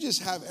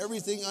just have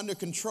everything under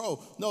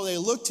control. No, they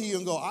look to you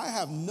and go, I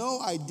have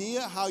no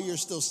idea how you're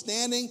still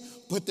standing,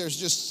 but there's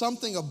just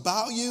something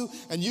about you,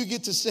 and you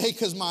get to say,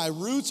 because my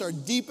roots are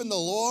deep in the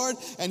Lord,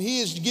 and He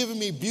has given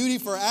me beauty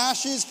for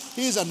ashes.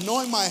 He has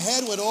anointed my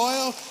head with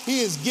oil.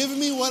 He has given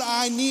me what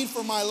I need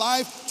for my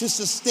life to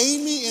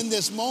sustain me in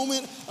this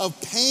moment of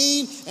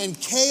pain and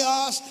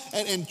chaos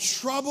and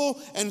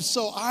trouble. And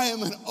so I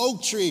am an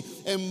oak tree,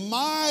 and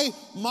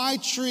my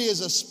tree is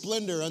a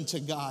splendor unto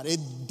God. It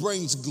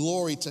brings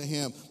glory to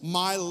Him.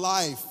 My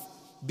life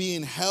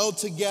being held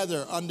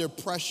together under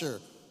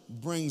pressure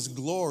brings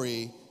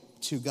glory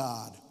to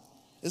God.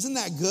 Isn't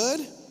that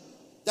good?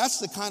 That's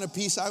the kind of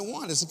peace I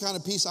want. It's the kind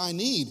of peace I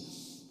need.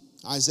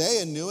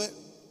 Isaiah knew it.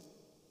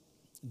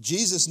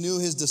 Jesus knew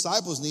his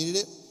disciples needed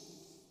it.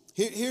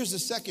 Here's the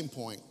second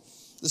point.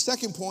 The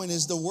second point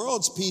is the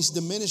world's peace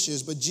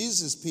diminishes, but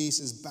Jesus' peace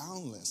is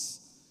boundless.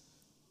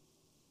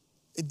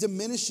 It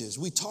diminishes.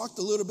 We talked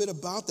a little bit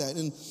about that.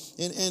 And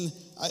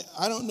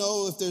I don't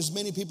know if there's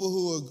many people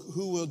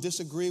who will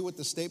disagree with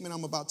the statement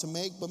I'm about to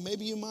make, but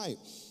maybe you might.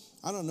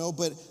 I don't know,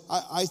 but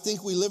I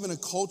think we live in a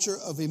culture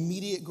of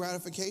immediate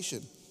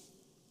gratification.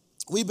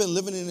 We've been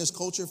living in this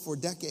culture for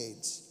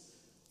decades.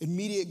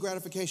 Immediate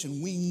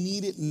gratification. We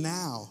need it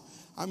now.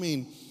 I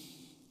mean,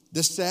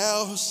 the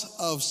sales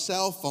of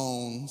cell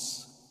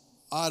phones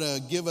ought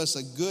to give us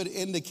a good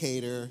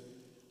indicator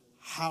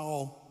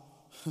how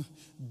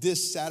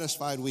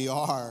dissatisfied we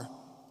are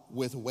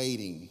with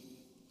waiting,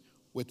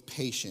 with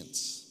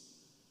patience.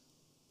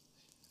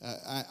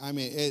 I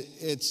mean,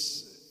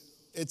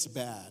 it's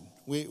bad.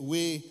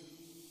 We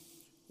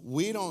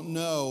don't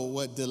know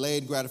what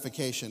delayed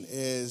gratification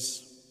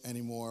is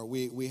anymore.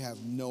 We have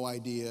no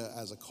idea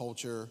as a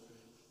culture.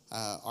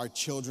 Our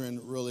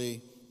children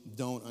really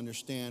don't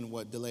understand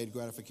what delayed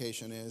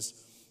gratification is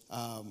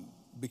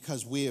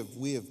because we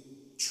have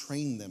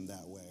trained them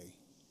that way.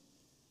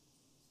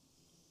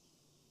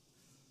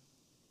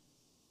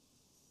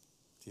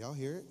 Do y'all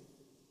hear it?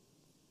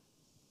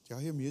 Do y'all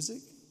hear music?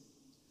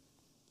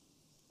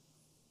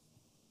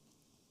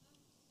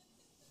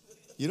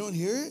 You don't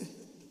hear it?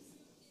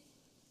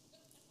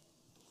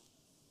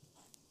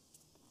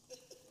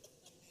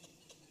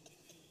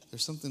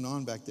 There's something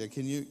on back there.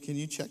 Can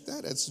you check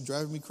that? That's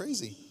driving me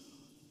crazy.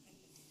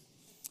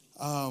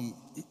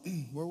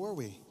 Where were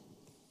we?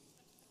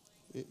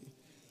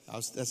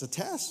 That's a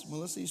test.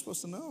 Melissa, you're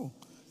supposed to know.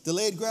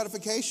 Delayed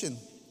gratification.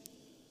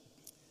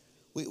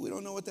 We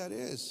don't know what that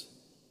is.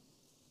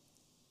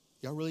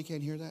 Y'all really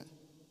can't hear that?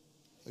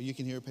 Oh, you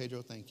can hear it,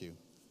 Pedro? Thank you.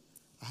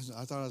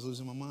 I thought I was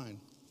losing my mind.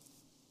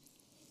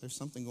 There's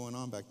something going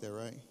on back there,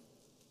 right?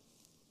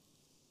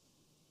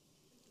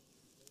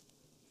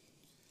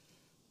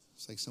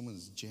 It's like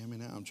someone's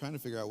jamming out. I'm trying to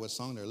figure out what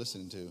song they're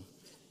listening to.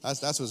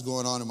 That's what's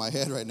going on in my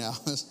head right now.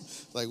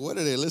 Like, what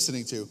are they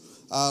listening to?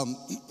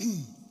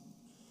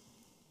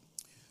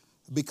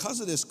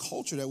 Because of this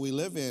culture that we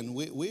live in,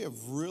 we have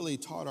really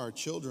taught our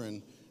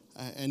children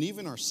and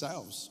even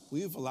ourselves.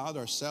 We've allowed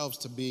ourselves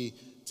to be,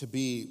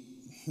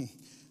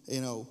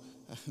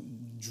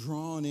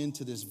 drawn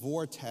into this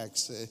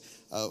vortex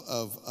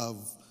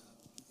of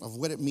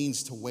what it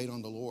means to wait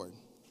on the Lord.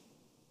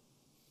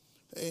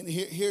 And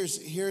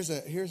here's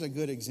a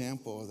good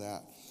example of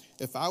that.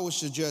 If I was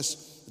to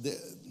just,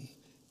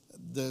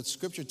 the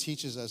scripture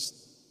teaches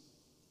us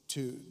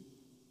to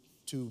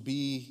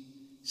be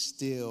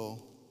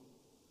still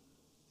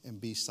and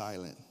be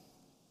silent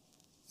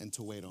and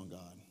to wait on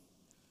God.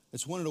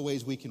 It's one of the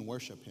ways we can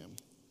worship Him.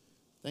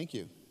 Thank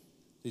you.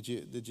 Did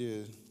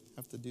you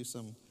have to do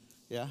some?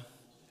 Yeah.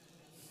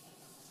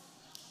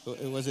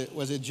 Was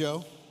it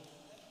Joe?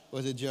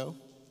 Was it Joe?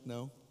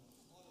 No.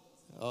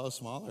 Oh,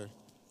 smaller.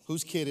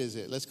 Whose kid is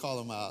it? Let's call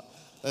him out.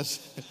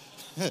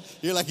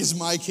 You're like, it's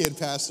my kid,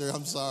 Pastor.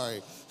 I'm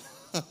sorry.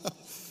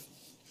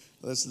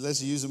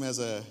 Let's use him as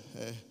a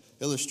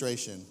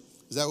illustration.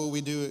 Is that what we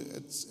do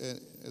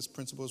as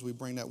principals? We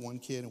bring that one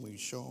kid and we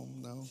show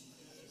them? No.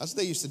 That's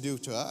what they used to do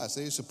to us.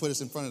 They used to put us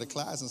in front of the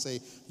class and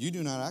say, you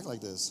do not act like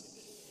this.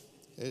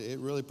 It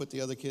really put the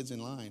other kids in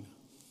line.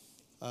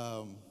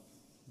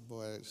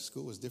 Boy,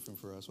 school was different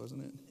for us,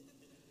 wasn't it?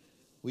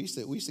 We used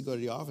to go to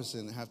the office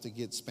and have to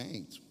get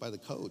spanked by the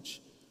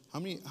coach. How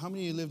many of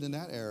you lived in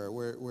that era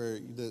where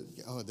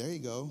there you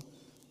go.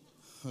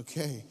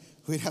 Okay.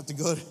 We'd have to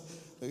go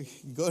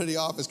to the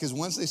office because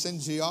once they sent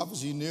you to the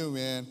office, you knew,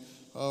 man.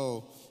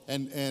 Oh,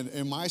 and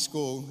in my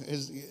school,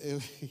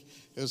 it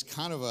was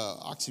kind of an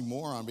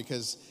oxymoron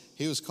because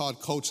he was called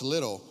Coach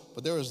Little,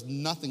 but there was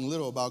nothing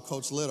little about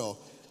Coach Little.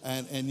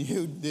 And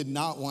you did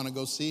not want to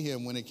go see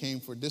him when it came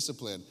for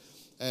discipline.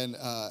 And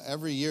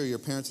every year, your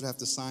parents would have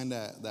to sign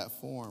that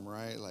form,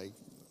 right? Like,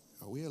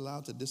 are we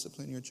allowed to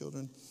discipline your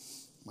children?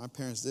 My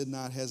parents did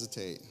not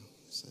hesitate.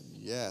 Said,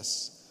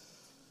 yes.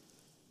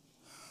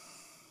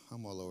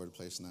 I'm all over the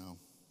place now.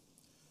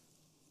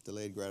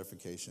 Delayed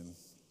gratification.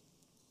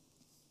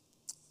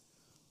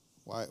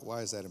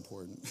 Why is that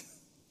important?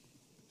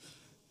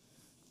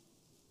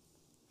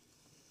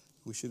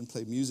 We shouldn't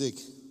play music.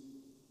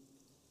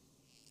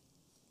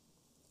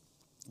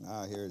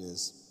 Here it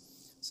is.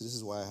 So this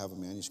is why I have a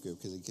manuscript,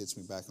 because it gets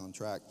me back on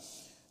track.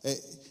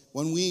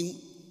 When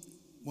we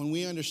when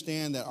we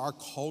understand that our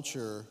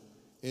culture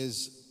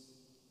is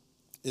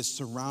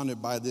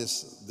surrounded by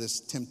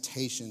this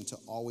temptation to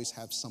always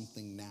have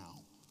something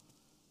now,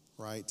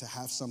 right? To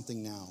have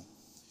something now.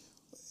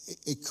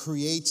 It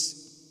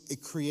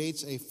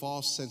creates a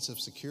false sense of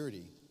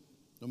security,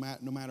 no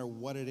matter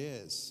what it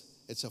is.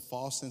 It's a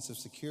false sense of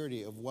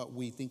security of what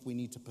we think we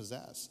need to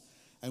possess.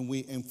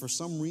 And for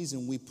some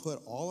reason, we put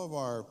all of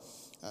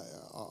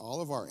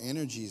our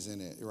energies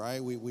in it,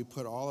 right? We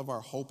put all of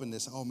our hope in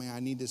this. Oh man, I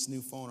need this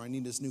new phone, or I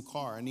need this new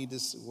car, I need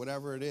this,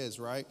 whatever it is,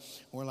 right?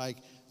 We're like,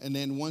 and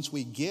then once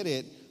we get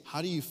it,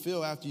 how do you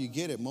feel after you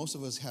get it? Most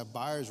of us have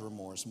buyer's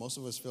remorse. Most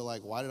of us feel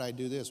like, why did I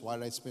do this? Why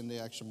did I spend the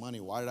extra money?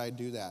 Why did I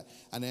do that?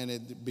 And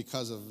then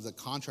because of the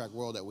contract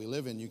world that we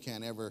live in, you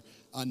can't ever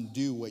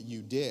undo what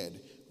you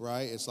did,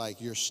 right? It's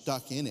like you're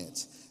stuck in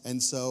it.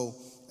 And so,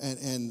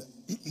 and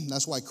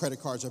that's why credit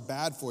cards are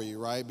bad for you,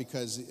 right?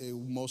 Because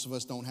most of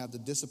us don't have the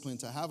discipline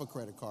to have a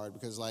credit card,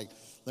 because like,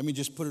 let me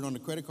just put it on the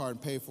credit card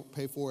and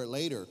pay for it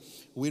later.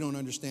 We don't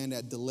understand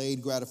that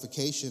delayed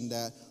gratification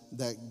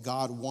that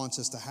God wants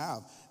us to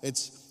have.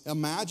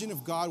 Imagine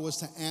if God was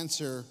to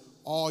answer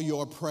all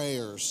your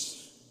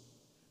prayers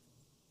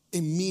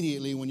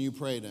immediately when you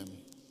prayed them.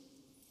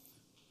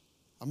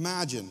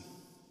 Imagine.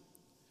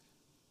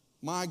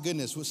 My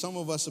goodness, some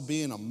of us would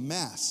be in a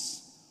mess.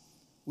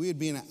 We would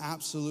be in an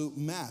absolute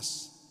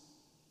mess.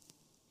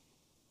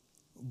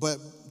 But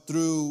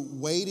through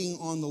waiting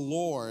on the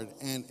Lord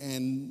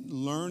and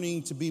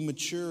learning to be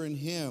mature in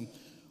Him,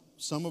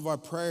 some of our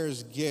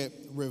prayers get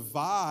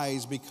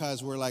revised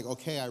because we're like,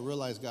 okay, I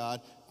realize,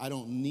 God, I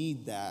don't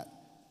need that.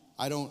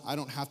 I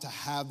don't have to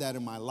have that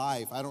in my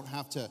life. I don't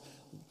have to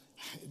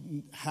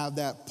have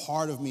that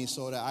part of me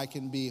so that I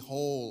can be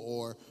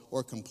whole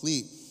or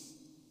complete.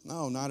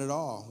 No, not at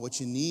all. What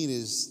you need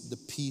is the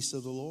peace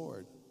of the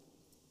Lord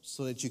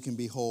so that you can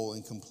be whole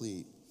and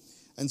complete.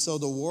 And so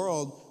the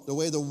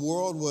way the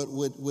world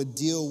would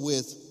deal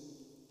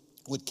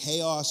with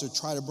chaos or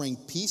try to bring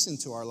peace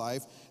into our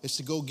life is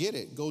to go get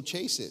it, go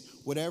chase it,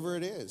 whatever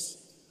it is.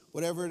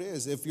 Whatever it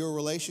is. If your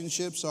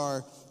relationships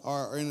are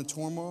in a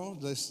turmoil,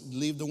 just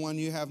leave the one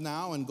you have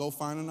now and go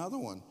find another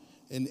one.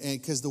 And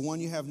because the one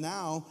you have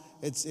now,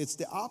 it's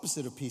the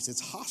opposite of peace.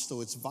 It's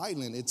hostile, it's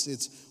violent,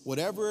 it's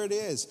whatever it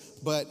is.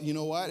 But you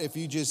know what? If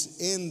you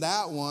just end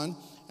that one,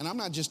 and I'm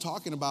not just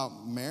talking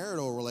about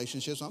marital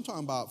relationships, I'm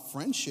talking about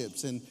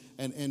friendships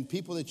and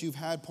people that you've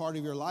had part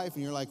of your life,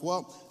 and you're like,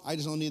 well, I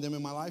just don't need them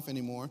in my life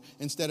anymore.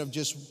 Instead of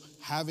just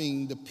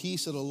having the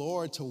peace of the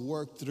Lord to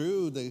work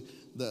through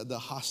the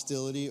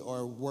hostility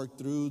or work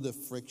through the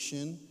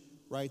friction,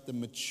 right? The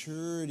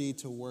maturity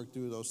to work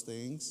through those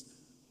things.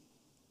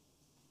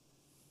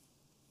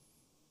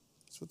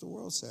 That's what the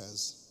world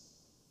says.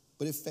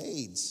 But it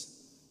fades.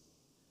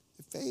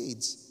 It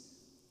fades.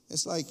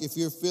 It's like if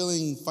you're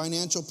feeling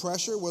financial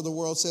pressure, where the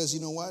world says,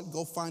 you know what,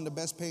 go find the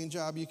best paying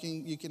job you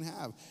can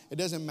have. It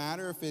doesn't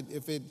matter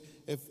if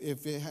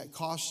it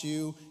costs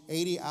you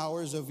 80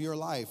 hours of your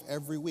life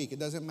every week. It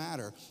doesn't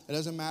matter. It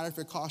doesn't matter if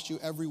it costs you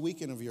every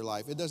weekend of your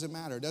life. It doesn't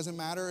matter. It doesn't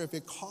matter if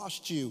it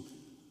costs you,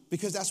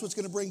 because that's what's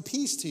going to bring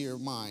peace to your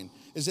mind.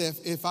 Is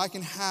if I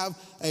can have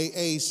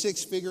a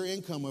six-figure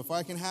income, if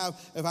I can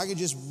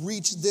just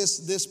reach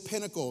this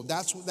pinnacle,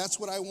 that's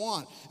what I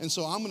want. And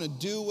so I'm going to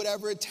do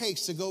whatever it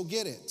takes to go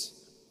get it.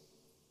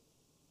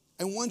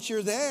 And once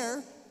you're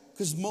there,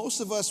 because most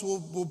of us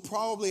will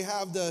probably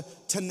have the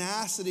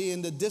tenacity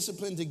and the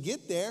discipline to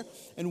get there,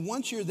 and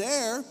once you're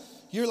there,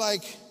 you're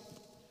like,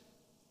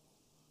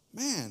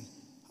 man,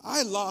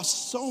 I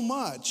lost so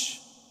much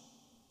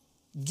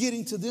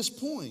getting to this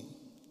point.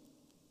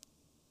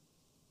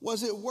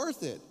 Was it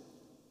worth it?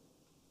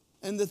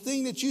 And the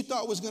thing that you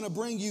thought was going to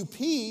bring you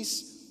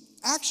peace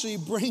actually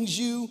brings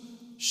you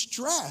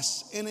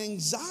stress and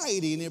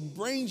anxiety, and it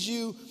brings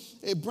you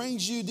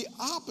the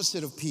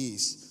opposite of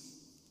peace.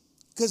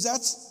 Because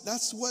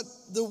that's what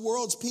the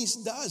world's peace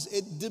does.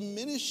 It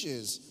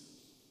diminishes.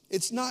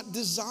 It's not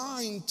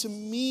designed to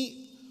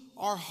meet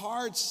our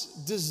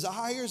heart's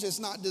desires. It's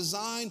not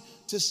designed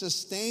to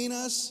sustain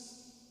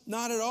us.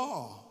 Not at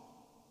all.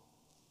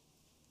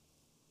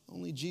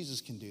 Only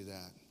Jesus can do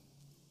that.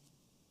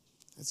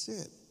 That's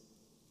it.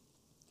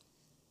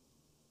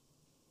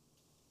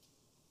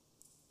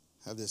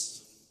 I have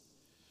this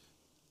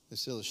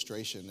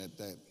illustration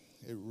that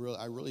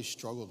I really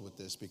struggled with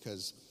this,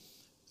 because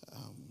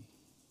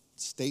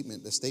the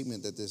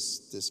statement that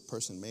this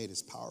person made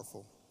is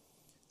powerful.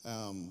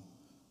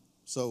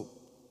 So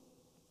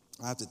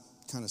I have to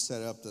kind of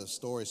set up the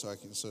story so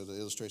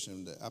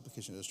the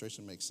application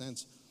illustration makes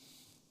sense.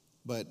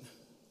 But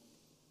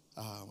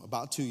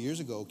about 2 years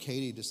ago,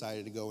 Katie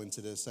decided to go into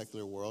the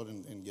secular world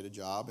and get a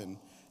job,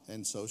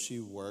 and so she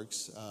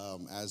works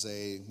as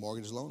a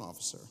mortgage loan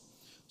officer.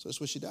 So that's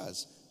what she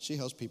does. She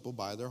helps people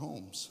buy their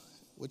homes,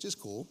 which is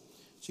cool.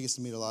 She gets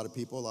to meet a lot of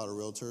people, a lot of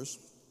realtors,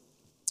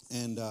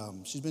 and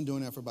she's been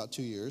doing that for about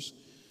 2 years.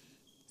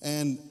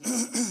 And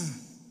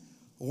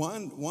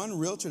one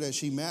realtor that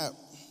she met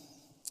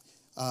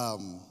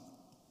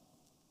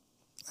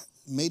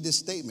made this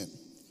statement,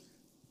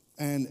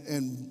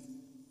 and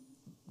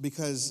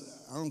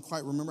because I don't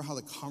quite remember how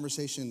the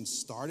conversation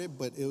started,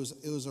 but it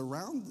was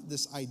around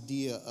this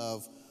idea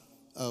of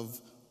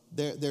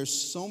there's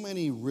so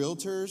many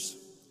realtors,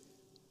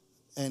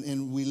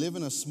 and we live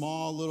in a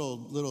small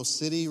little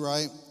city,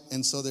 right?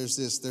 And so there's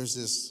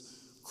this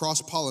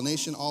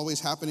cross-pollination always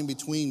happening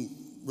between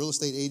real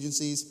estate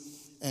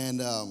agencies.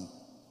 And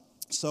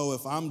so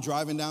if I'm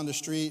driving down the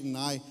street and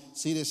I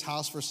see this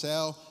house for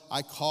sale,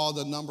 I call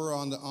the number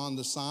on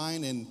the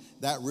sign, and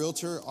that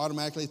realtor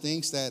automatically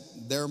thinks that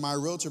they're my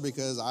realtor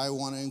because I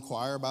want to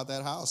inquire about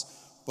that house.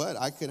 But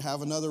I could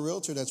have another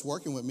realtor that's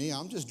working with me.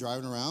 I'm just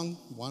driving around,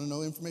 want to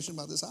know information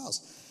about this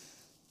house.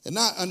 And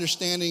not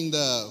understanding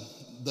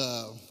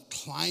the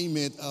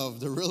climate of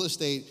the real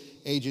estate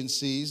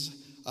agencies,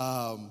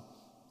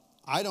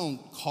 I don't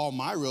call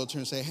my realtor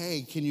and say,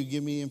 hey, can you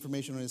give me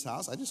information on this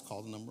house? I just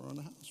call the number on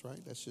the house, right?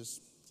 That's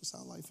just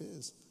how life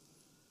is.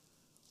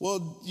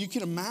 Well, you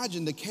can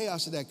imagine the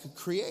chaos that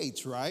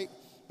creates, right?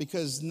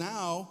 Because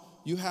now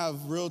you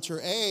have Realtor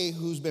A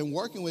who's been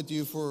working with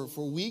you for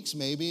weeks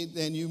maybe,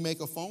 then you make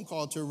a phone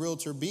call to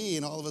Realtor B,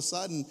 and all of a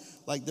sudden,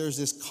 like, there's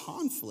this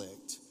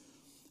conflict.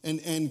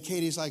 And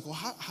Katie's like, well,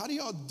 how do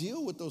y'all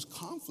deal with those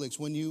conflicts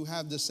when you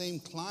have the same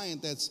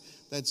client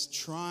that's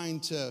trying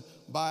to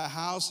buy a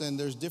house, and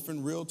there's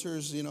different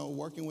realtors,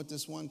 working with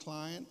this one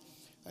client?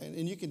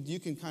 And you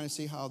can kind of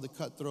see how the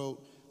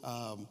cutthroat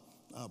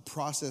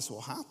process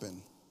will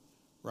happen,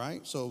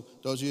 right? So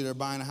those of you that are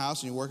buying a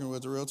house and you're working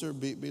with a realtor,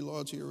 be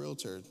loyal to your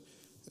realtor.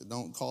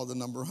 Don't call the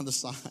number on the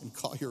sign.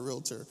 Call your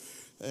realtor.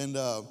 And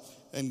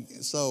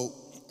so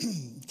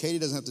Katie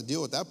doesn't have to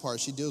deal with that part.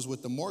 She deals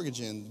with the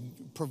mortgage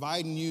and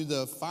providing you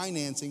the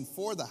financing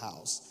for the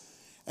house.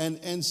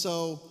 And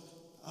so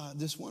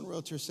this one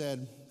realtor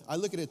said, I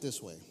look at it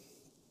this way.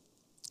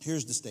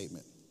 Here's the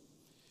statement.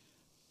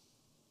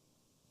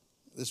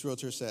 This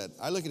realtor said,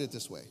 I look at it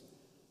this way.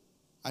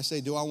 I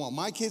say, do I want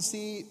my kids to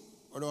eat,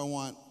 or do I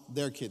want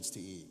their kids to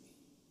eat?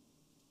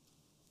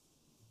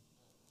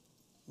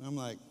 And I'm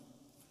like,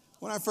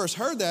 when I first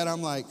heard that,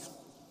 I'm like,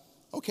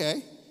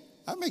 okay,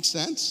 that makes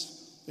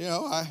sense.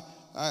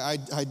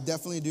 I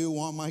definitely do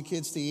want my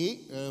kids to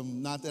eat.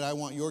 Not that I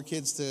want your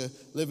kids to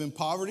live in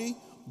poverty,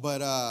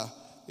 but,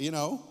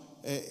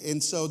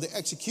 and so the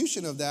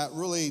execution of that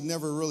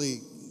never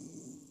really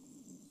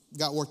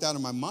got worked out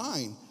in my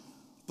mind.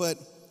 But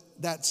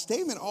that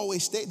statement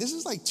always stayed. This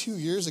is like 2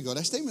 years ago.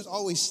 That statement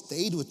always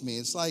stayed with me.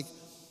 It's like,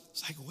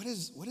 what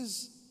does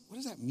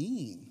that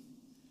mean?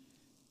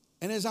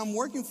 And as I'm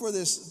working through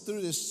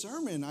this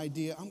sermon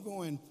idea, I'm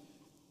going,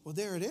 well,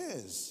 there it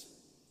is.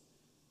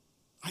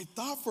 I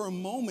thought for a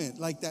moment,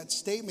 like that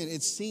statement,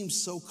 it seems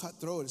so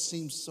cutthroat. It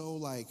seems so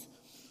like,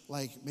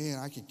 man,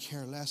 I could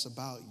care less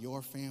about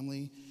your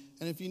family.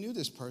 And if you knew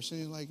this person,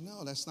 you're like,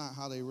 no, that's not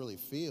how they really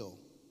feel.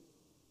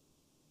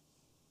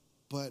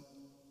 But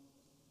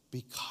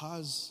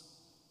because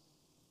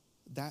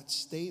that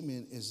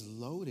statement is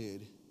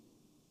loaded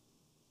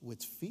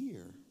with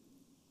fear,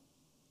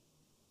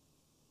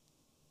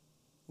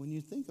 when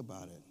you think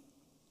about it,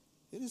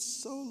 it is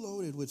so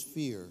loaded with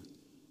fear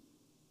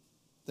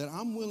that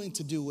I'm willing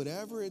to do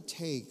whatever it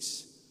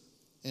takes,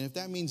 and if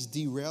that means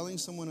derailing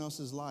someone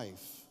else's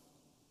life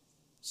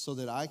so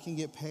that I can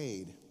get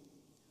paid,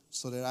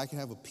 so that I can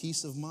have a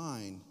peace of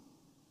mind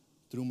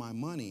through my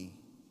money,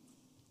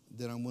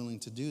 that I'm willing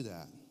to do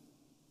that.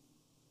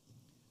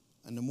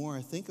 And the more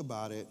I think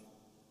about it,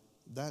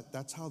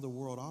 that's how the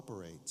world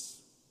operates.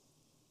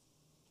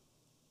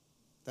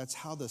 That's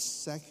how the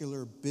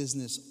secular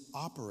business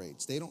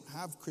operates. They don't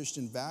have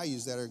Christian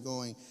values that are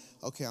going,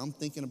 okay, I'm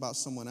thinking about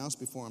someone else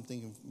before I'm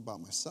thinking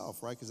about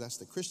myself, right? Because that's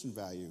the Christian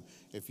value.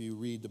 If you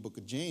read the book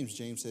of James,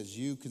 James says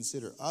you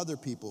consider other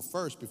people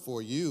first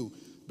before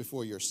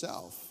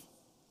yourself,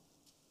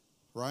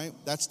 right?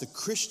 That's the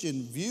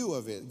Christian view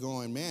of it,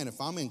 going, man, if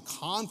I'm in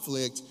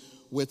conflict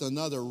with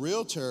another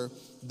realtor,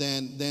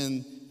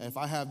 then if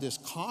I have this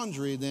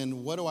quandary,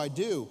 then what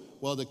do?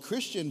 Well, the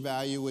Christian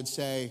value would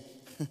say,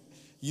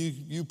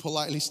 you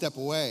politely step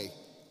away.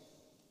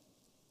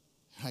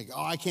 Like,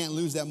 oh, I can't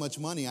lose that much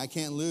money. I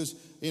can't lose,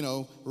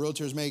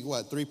 realtors make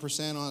 3%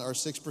 or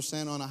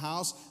 6% on a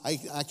house.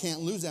 I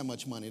can't lose that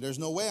much money. There's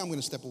no way I'm going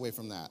to step away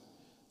from that.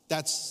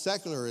 That's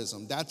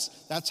secularism.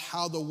 That's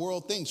how the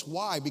world thinks.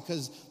 Why?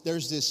 Because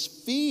there's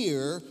this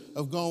fear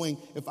of going,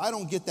 if I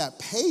don't get that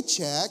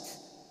paycheck,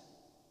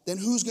 then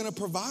who's going to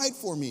provide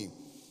for me?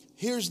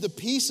 Here's the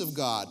peace of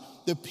God.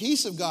 The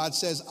peace of God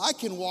says, I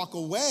can walk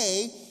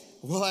away.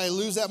 Will I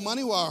lose that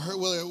money?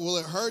 Will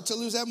it hurt to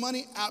lose that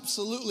money?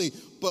 Absolutely.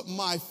 But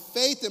my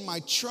faith and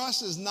my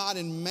trust is not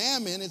in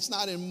mammon. It's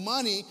not in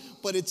money,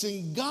 but it's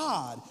in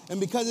God. And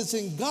because it's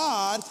in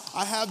God,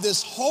 I have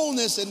this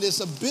wholeness and this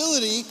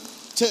ability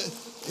to,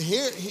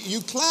 here,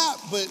 you clap,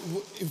 but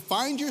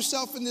find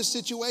yourself in this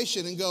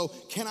situation and go,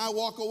 can I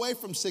walk away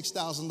from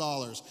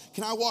 $6,000?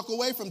 Can I walk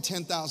away from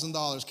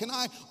 $10,000? Can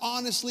I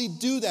honestly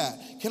do that?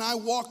 Can I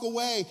walk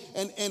away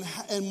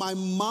and my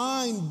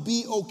mind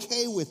be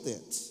okay with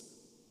it?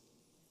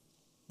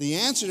 The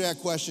answer to that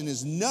question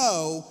is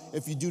no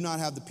if you do not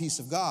have the peace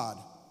of God.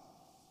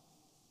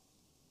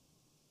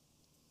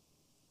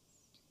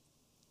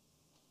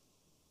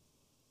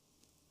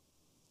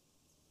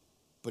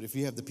 But if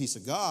you have the peace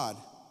of God,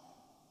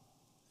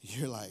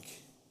 you're like,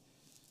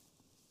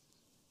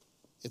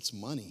 it's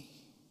money.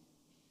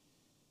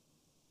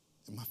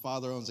 And my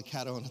Father owns a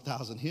cattle on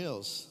 1,000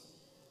 hills.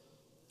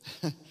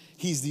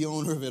 He's the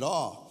owner of it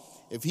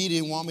all. If he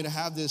didn't want me to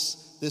have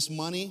this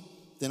money,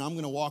 then I'm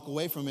going to walk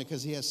away from it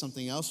because he has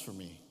something else for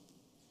me.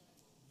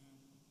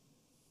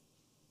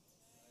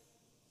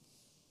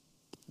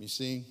 You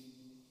see?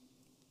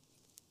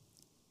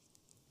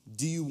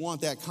 Do you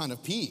want that kind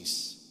of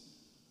peace?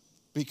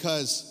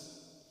 Because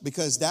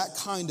that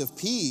kind of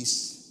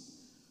peace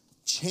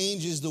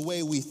changes the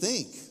way we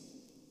think.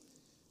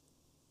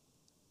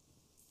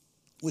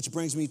 Which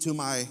brings me to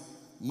my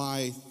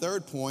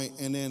third point,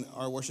 and then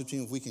our worship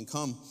team, if we can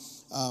come.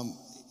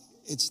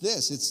 It's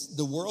this. It's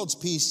the world's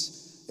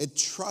peace. It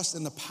trusts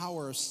in the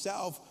power of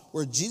self,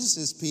 where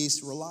Jesus'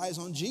 peace relies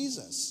on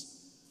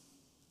Jesus.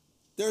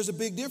 There's a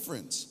big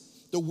difference.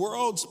 The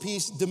world's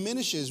peace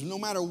diminishes no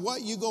matter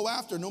what you go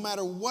after, no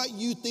matter what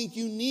you think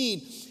you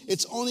need.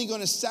 It's only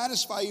going to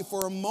satisfy you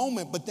for a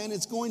moment, but then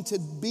it's going to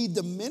be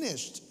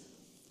diminished.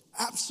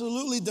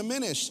 Absolutely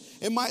diminished.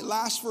 It might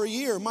last for a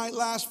year. It might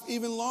last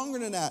even longer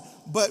than that.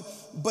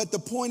 But the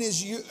point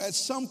is, at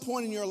some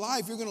point in your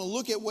life, you're going to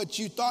look at what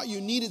you thought you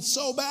needed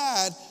so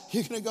bad.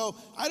 You're going to go,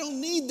 I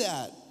don't need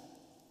that.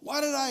 Why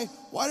was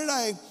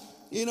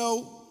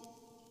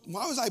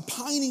I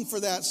pining for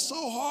that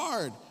so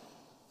hard?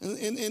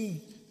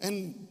 And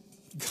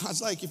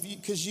God's like,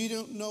 because you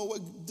don't know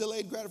what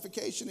delayed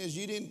gratification is.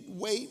 You didn't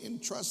wait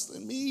and trust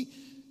in me.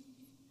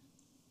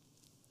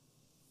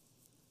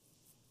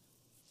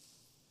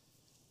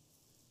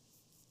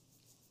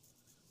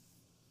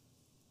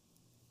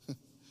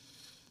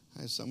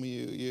 Some of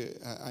you,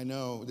 I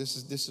know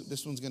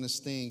this one's going to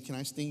sting. Can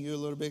I sting you a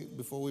little bit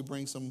before we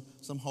bring some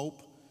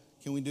hope?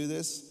 Can we do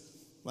this?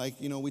 Like,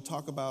 we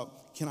talk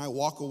about, can I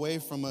walk away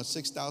from a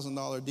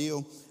 $6,000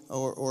 deal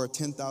or a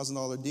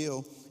 $10,000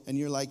 deal? And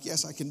you're like,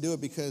 yes, I can do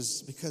it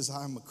because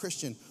I'm a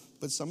Christian.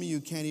 But some of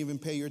you can't even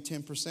pay your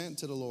 10%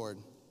 to the Lord.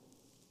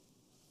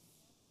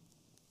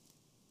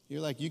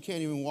 You're like, you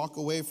can't even walk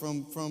away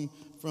from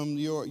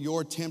your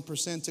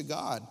 10% to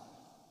God.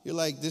 You're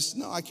like,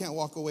 no, I can't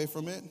walk away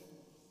from it.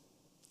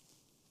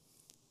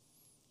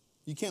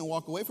 You can't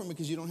walk away from it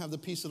because you don't have the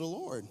peace of the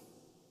Lord.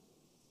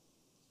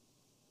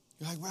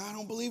 You're like, well, I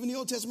don't believe in the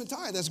Old Testament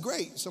tithe. That's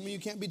great. Some of you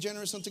can't be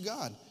generous unto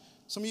God.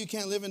 Some of you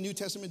can't live in New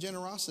Testament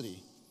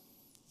generosity.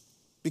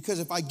 Because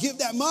if I give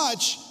that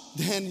much,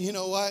 then you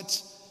know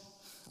what?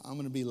 I'm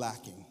going to be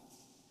lacking.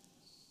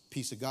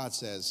 Peace of God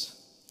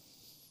says,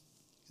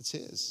 it's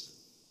His.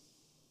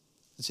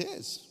 It's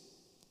His.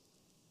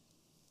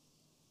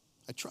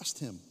 I trust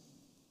Him.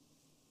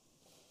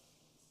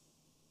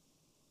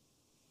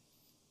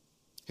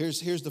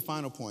 Here's the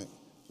final point.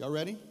 Y'all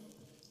ready?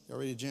 Y'all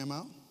ready to jam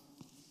out?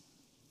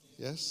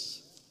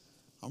 Yes?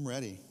 I'm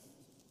ready.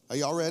 Are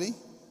y'all ready?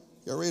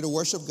 Y'all ready to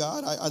worship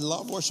God? I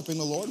love worshiping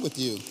the Lord with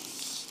you.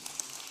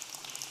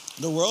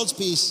 The world's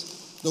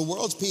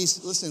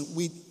peace, listen,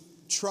 we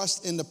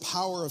trust in the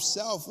power of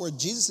self, where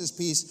Jesus'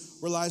 peace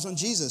relies on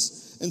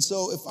Jesus. And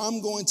so if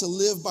I'm going to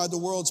live by the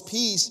world's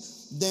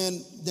peace,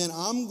 then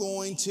I'm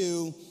going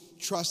to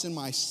trust in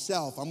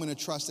myself. I'm going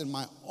to trust in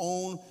my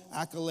own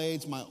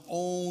accolades, my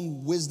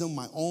own wisdom,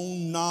 my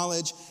own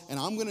knowledge, and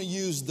I'm going to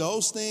use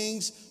those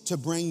things to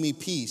bring me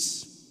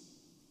peace.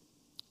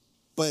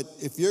 But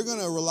if you're going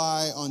to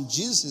rely on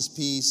Jesus'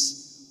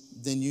 peace,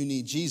 then you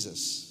need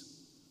Jesus.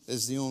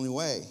 It's the only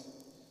way.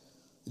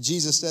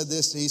 Jesus said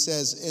this, he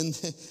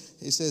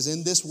says,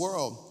 in this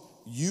world,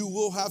 you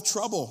will have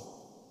trouble.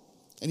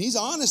 And he's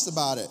honest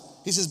about it.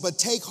 He says, but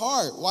take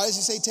heart. Why does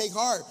he say take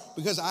heart?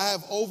 Because I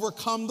have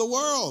overcome the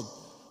world.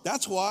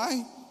 That's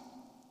why.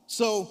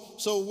 So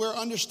we're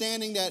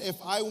understanding that if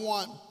I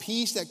want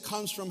peace that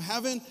comes from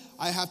heaven,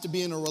 I have to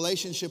be in a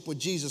relationship with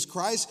Jesus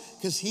Christ,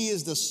 because he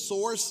is the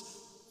source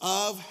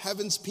of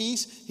heaven's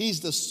peace. He's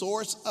the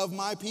source of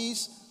my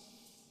peace.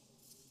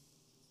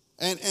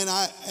 And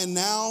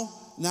now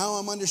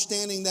I'm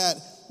understanding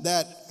that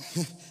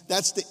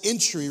that's the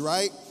entry,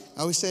 right?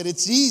 I always said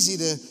it's easy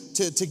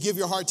to give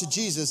your heart to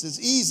Jesus. It's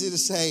easy to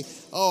say,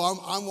 oh,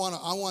 I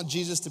want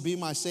Jesus to be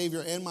my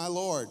Savior and my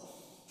Lord.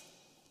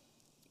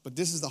 But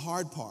this is the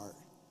hard part,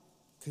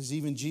 because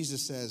even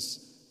Jesus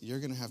says, you're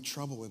going to have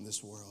trouble in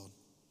this world.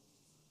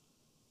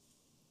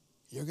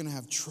 You're going to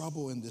have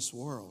trouble in this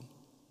world.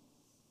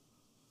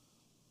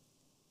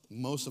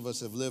 Most of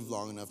us have lived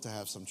long enough to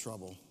have some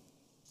trouble.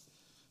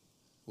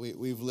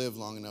 We've lived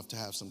long enough to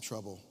have some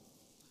trouble.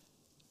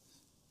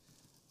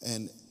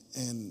 And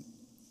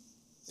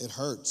it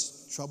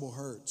hurts. Trouble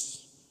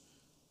hurts.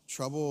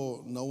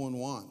 Trouble no one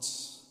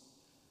wants.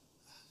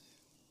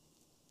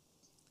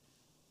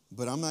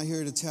 But I'm not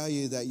here to tell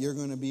you that you're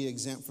going to be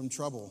exempt from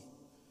trouble.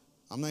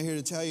 I'm not here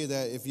to tell you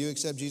that if you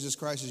accept Jesus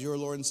Christ as your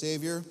Lord and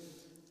Savior,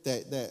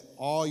 that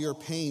all your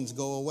pains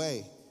go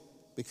away,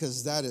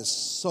 because that is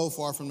so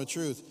far from the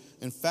truth.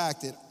 In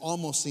fact, it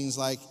almost seems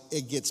like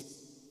it gets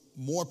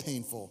more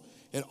painful.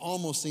 It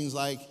almost seems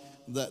like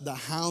the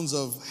hounds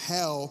of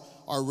hell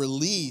are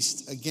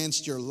released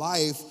against your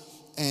life,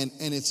 and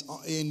it's,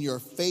 and your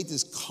faith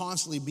is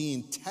constantly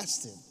being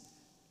tested.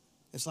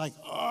 It's like,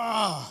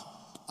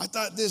 I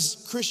thought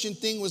this Christian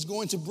thing was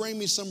going to bring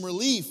me some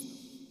relief.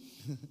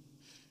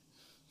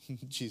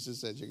 Jesus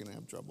said you're going to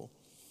have trouble.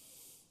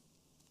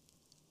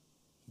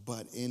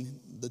 But in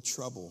the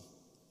trouble,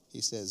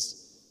 he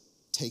says,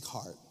 take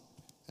heart.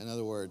 In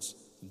other words,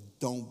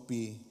 don't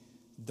be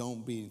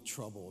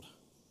troubled.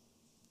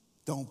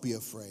 Don't be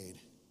afraid,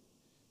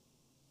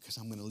 because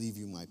I'm going to leave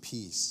you my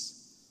peace.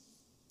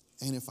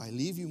 And if I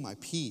leave you my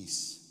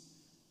peace,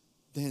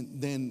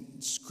 then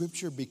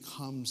Scripture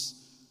becomes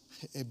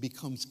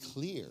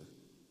clear.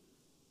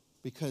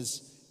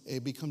 Because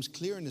it becomes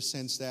clear in the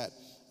sense that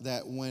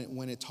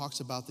when it talks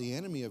about the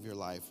enemy of your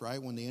life,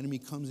 right? When the enemy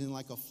comes in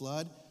like a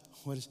flood,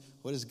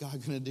 what is God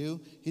going to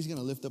do? He's going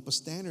to lift up a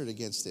standard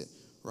against it,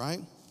 right?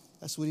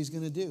 That's what he's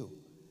going to do.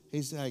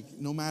 He's like,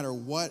 no matter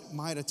what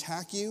might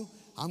attack you,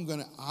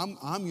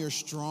 I'm your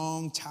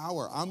strong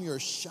tower. I'm your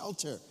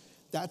shelter.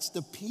 That's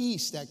the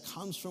peace that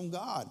comes from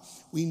God.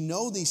 We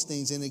know these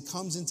things, and it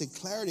comes into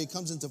clarity, it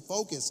comes into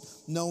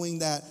focus, knowing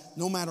that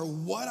no matter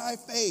what I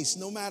face,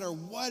 no matter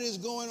what is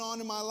going on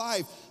in my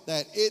life,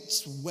 that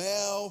it's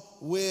well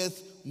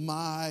with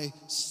my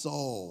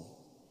soul.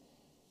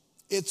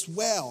 It's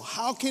well.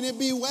 How can it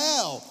be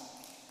well?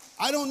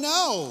 I don't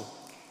know.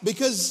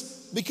 Because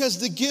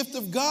the gift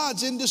of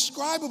God's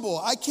indescribable.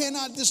 I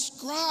cannot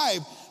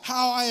describe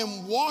how I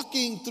am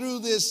walking through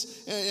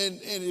this,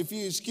 and if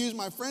you excuse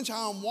my French,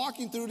 how I'm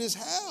walking through this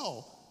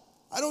hell.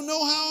 I don't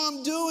know how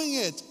I'm doing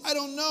it. I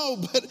don't know,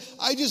 but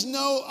I just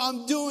know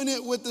I'm doing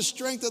it with the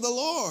strength of the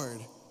Lord.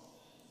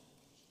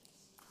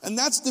 And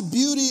that's the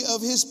beauty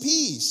of his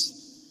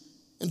peace.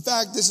 In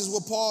fact, this is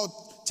what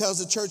Paul tells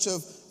the church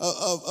of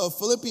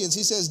Philippians.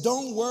 He says,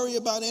 don't worry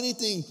about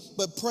anything,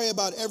 but pray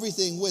about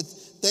everything with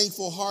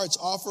thankful hearts.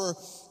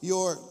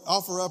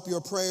 Offer up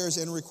your prayers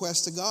and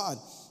requests to God.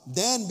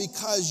 Then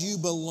because you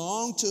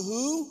belong to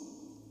who?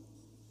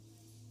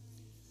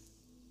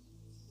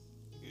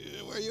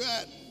 Where are you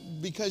at?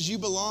 Because you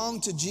belong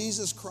to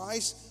Jesus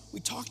Christ. We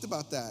talked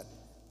about that.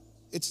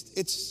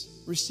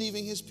 It's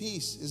receiving his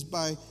peace is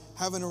by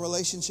having a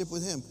relationship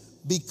with him.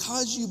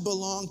 Because you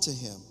belong to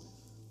him,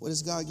 what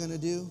is God going to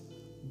do?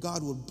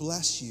 God will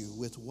bless you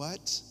with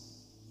what?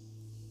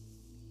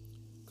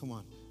 Come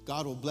on.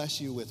 God will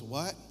bless you with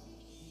what?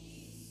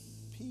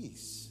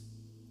 Peace.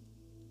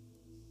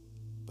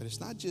 But it's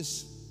not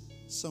just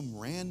some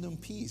random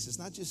peace. It's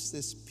not just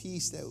this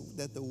peace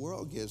that the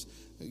world gives.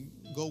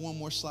 Go one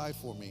more slide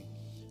for me,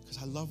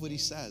 because I love what he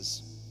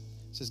says.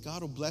 He says,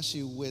 God will bless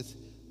you with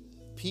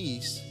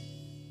peace.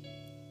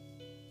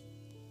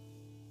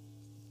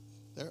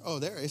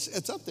 There.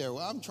 It's up there.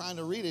 Well, I'm trying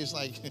to read it. It's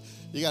like,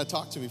 you got to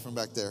talk to me from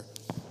back there.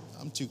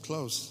 I'm too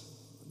close.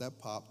 That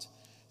popped.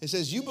 It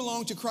says, you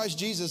belong to Christ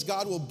Jesus.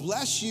 God will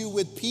bless you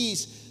with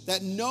peace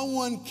that no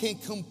one can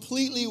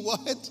completely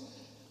what?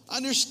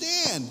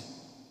 Understand.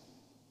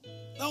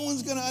 No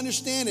one's going to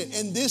understand it.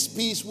 And this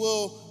peace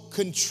will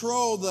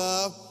control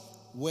the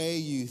way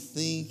you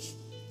think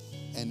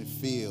and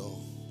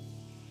feel.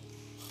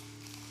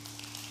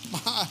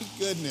 My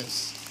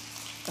goodness.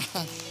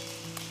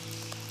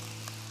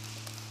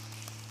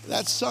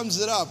 That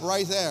sums it up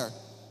right there.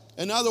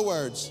 In other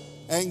words,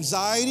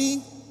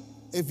 anxiety,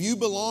 if you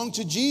belong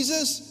to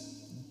Jesus,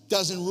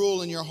 doesn't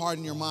rule in your heart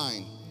and your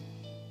mind.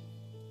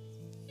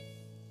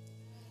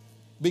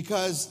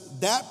 Because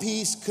that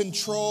peace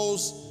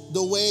controls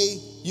the way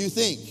you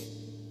think,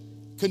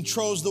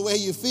 controls the way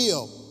you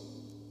feel.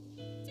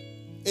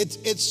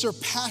 It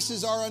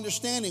surpasses our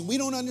understanding. We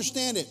don't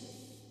understand it.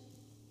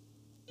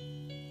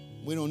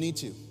 We don't need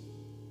to.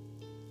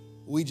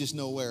 We just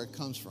know where it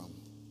comes from.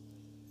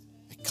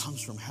 It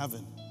comes from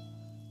heaven.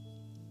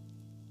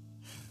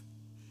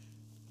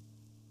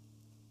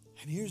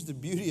 And here's the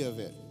beauty of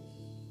it.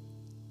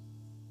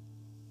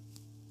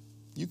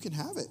 You can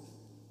have it.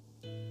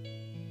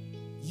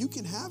 You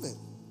can have it.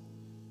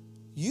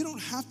 You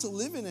don't have to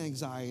live in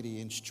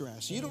anxiety and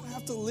stress. You don't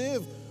have to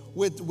live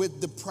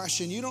with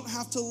depression. You don't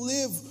have to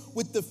live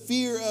with the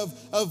fear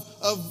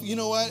of you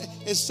know what,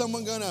 is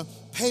someone going to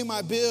pay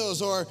my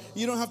bills? Or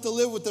you don't have to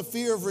live with the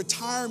fear of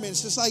retirement.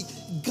 It's just like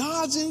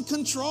God's in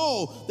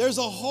control. There's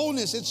a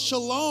wholeness. It's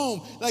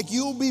shalom. Like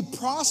you'll be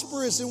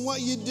prosperous in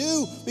what you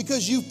do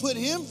because you put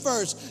him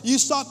first. You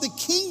sought the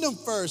kingdom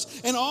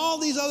first. And all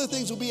these other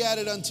things will be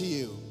added unto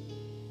you.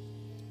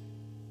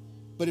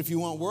 But if you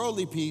want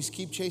worldly peace,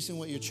 keep chasing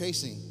what you're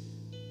chasing,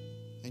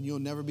 and you'll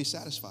never be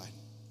satisfied.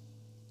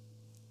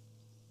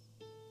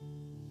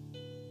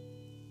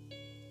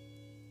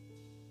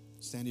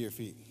 Stand to your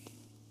feet.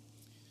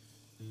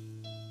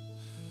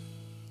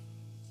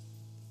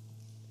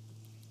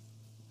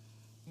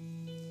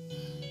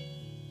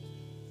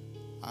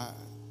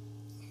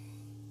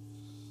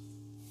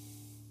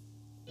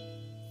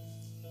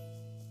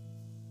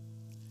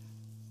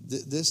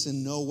 This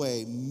in no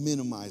way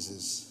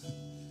minimizes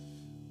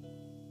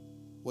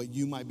what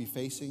you might be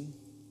facing,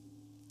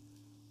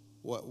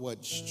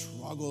 what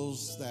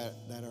struggles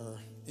that are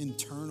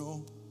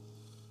internal.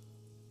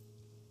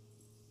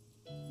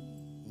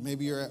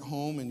 Maybe you're at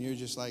home and you're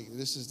just like,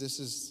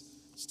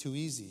 it's too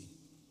easy.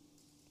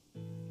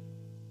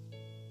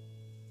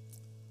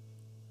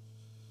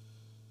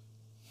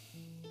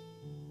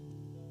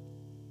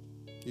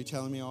 You're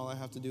telling me all I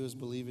have to do is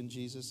believe in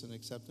Jesus and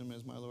accept him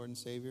as my Lord and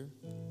Savior,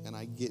 and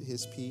I get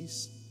his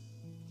peace?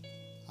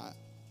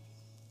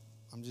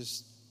 I'm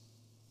just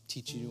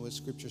teaching you what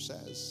Scripture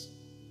says.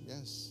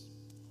 Yes,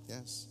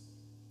 yes.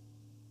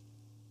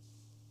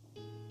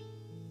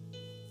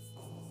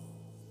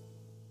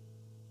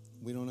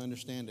 We don't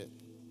understand it.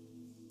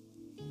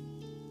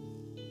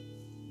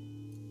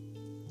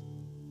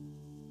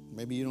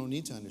 Maybe you don't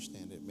need to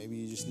understand it. Maybe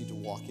you just need to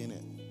walk in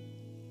it.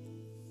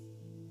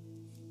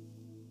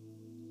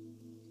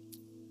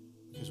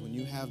 Because when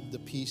you have the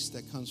peace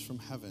that comes from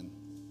heaven,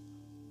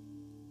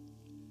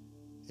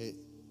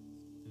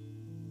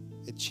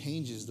 it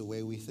changes the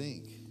way we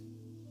think,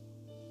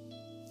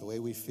 the way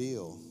we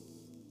feel.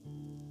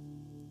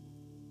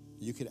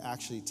 You could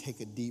actually take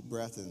a deep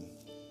breath and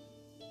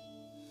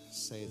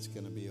say it's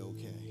going to be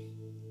okay.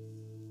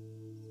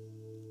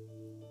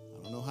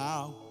 I don't know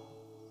how,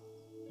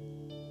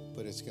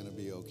 but it's going to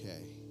be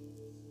okay.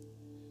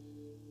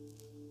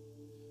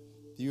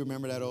 Do you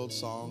remember that old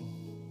song?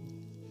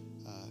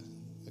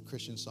 A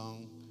Christian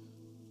song?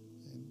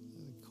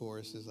 And the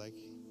chorus is like,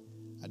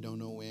 I don't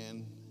know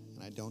when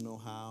and I don't know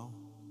how,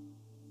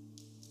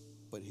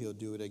 but he'll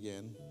do it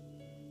again.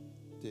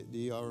 Do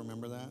y'all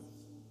remember that?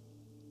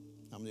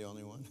 I'm the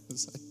only one.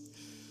 It's like,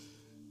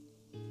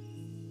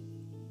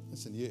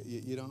 listen,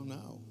 you don't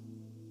know,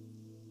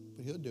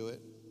 but he'll do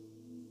it.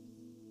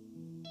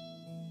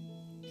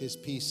 His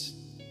peace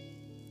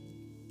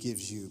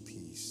gives you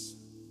peace.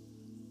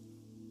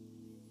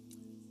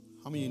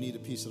 How many of you need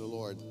the peace of the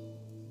Lord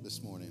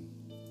this morning?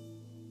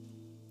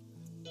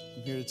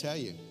 I'm here to tell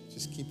you,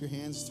 just keep your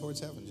hands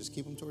towards heaven. Just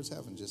keep them towards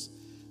heaven.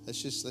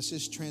 Let's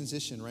just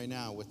transition right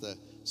now with the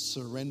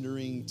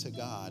surrendering to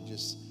God.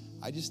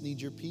 I just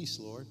need your peace,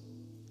 Lord.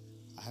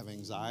 I have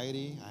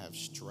anxiety. I have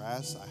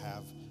stress. I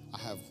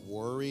have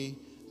worry.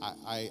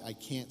 I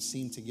can't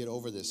seem to get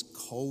over this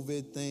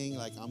COVID thing.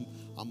 Like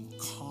I'm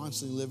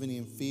constantly living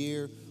in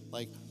fear.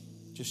 Like,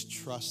 just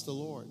trust the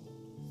Lord.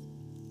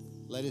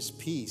 Let his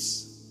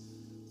peace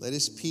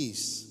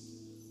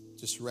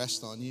just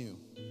rest on you.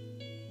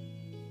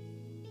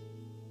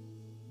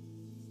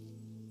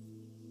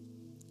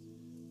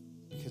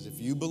 Because if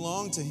you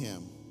belong to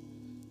him,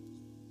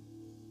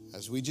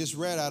 as we just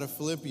read out of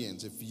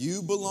Philippians, if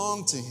you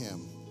belong to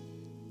him,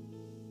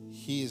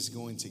 he is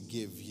going to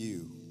give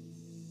you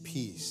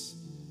peace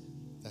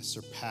that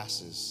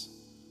surpasses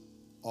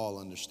all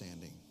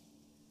understanding.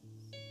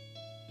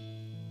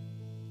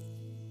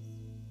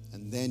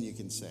 And then you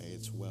can say,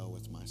 it's well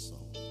with my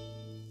soul.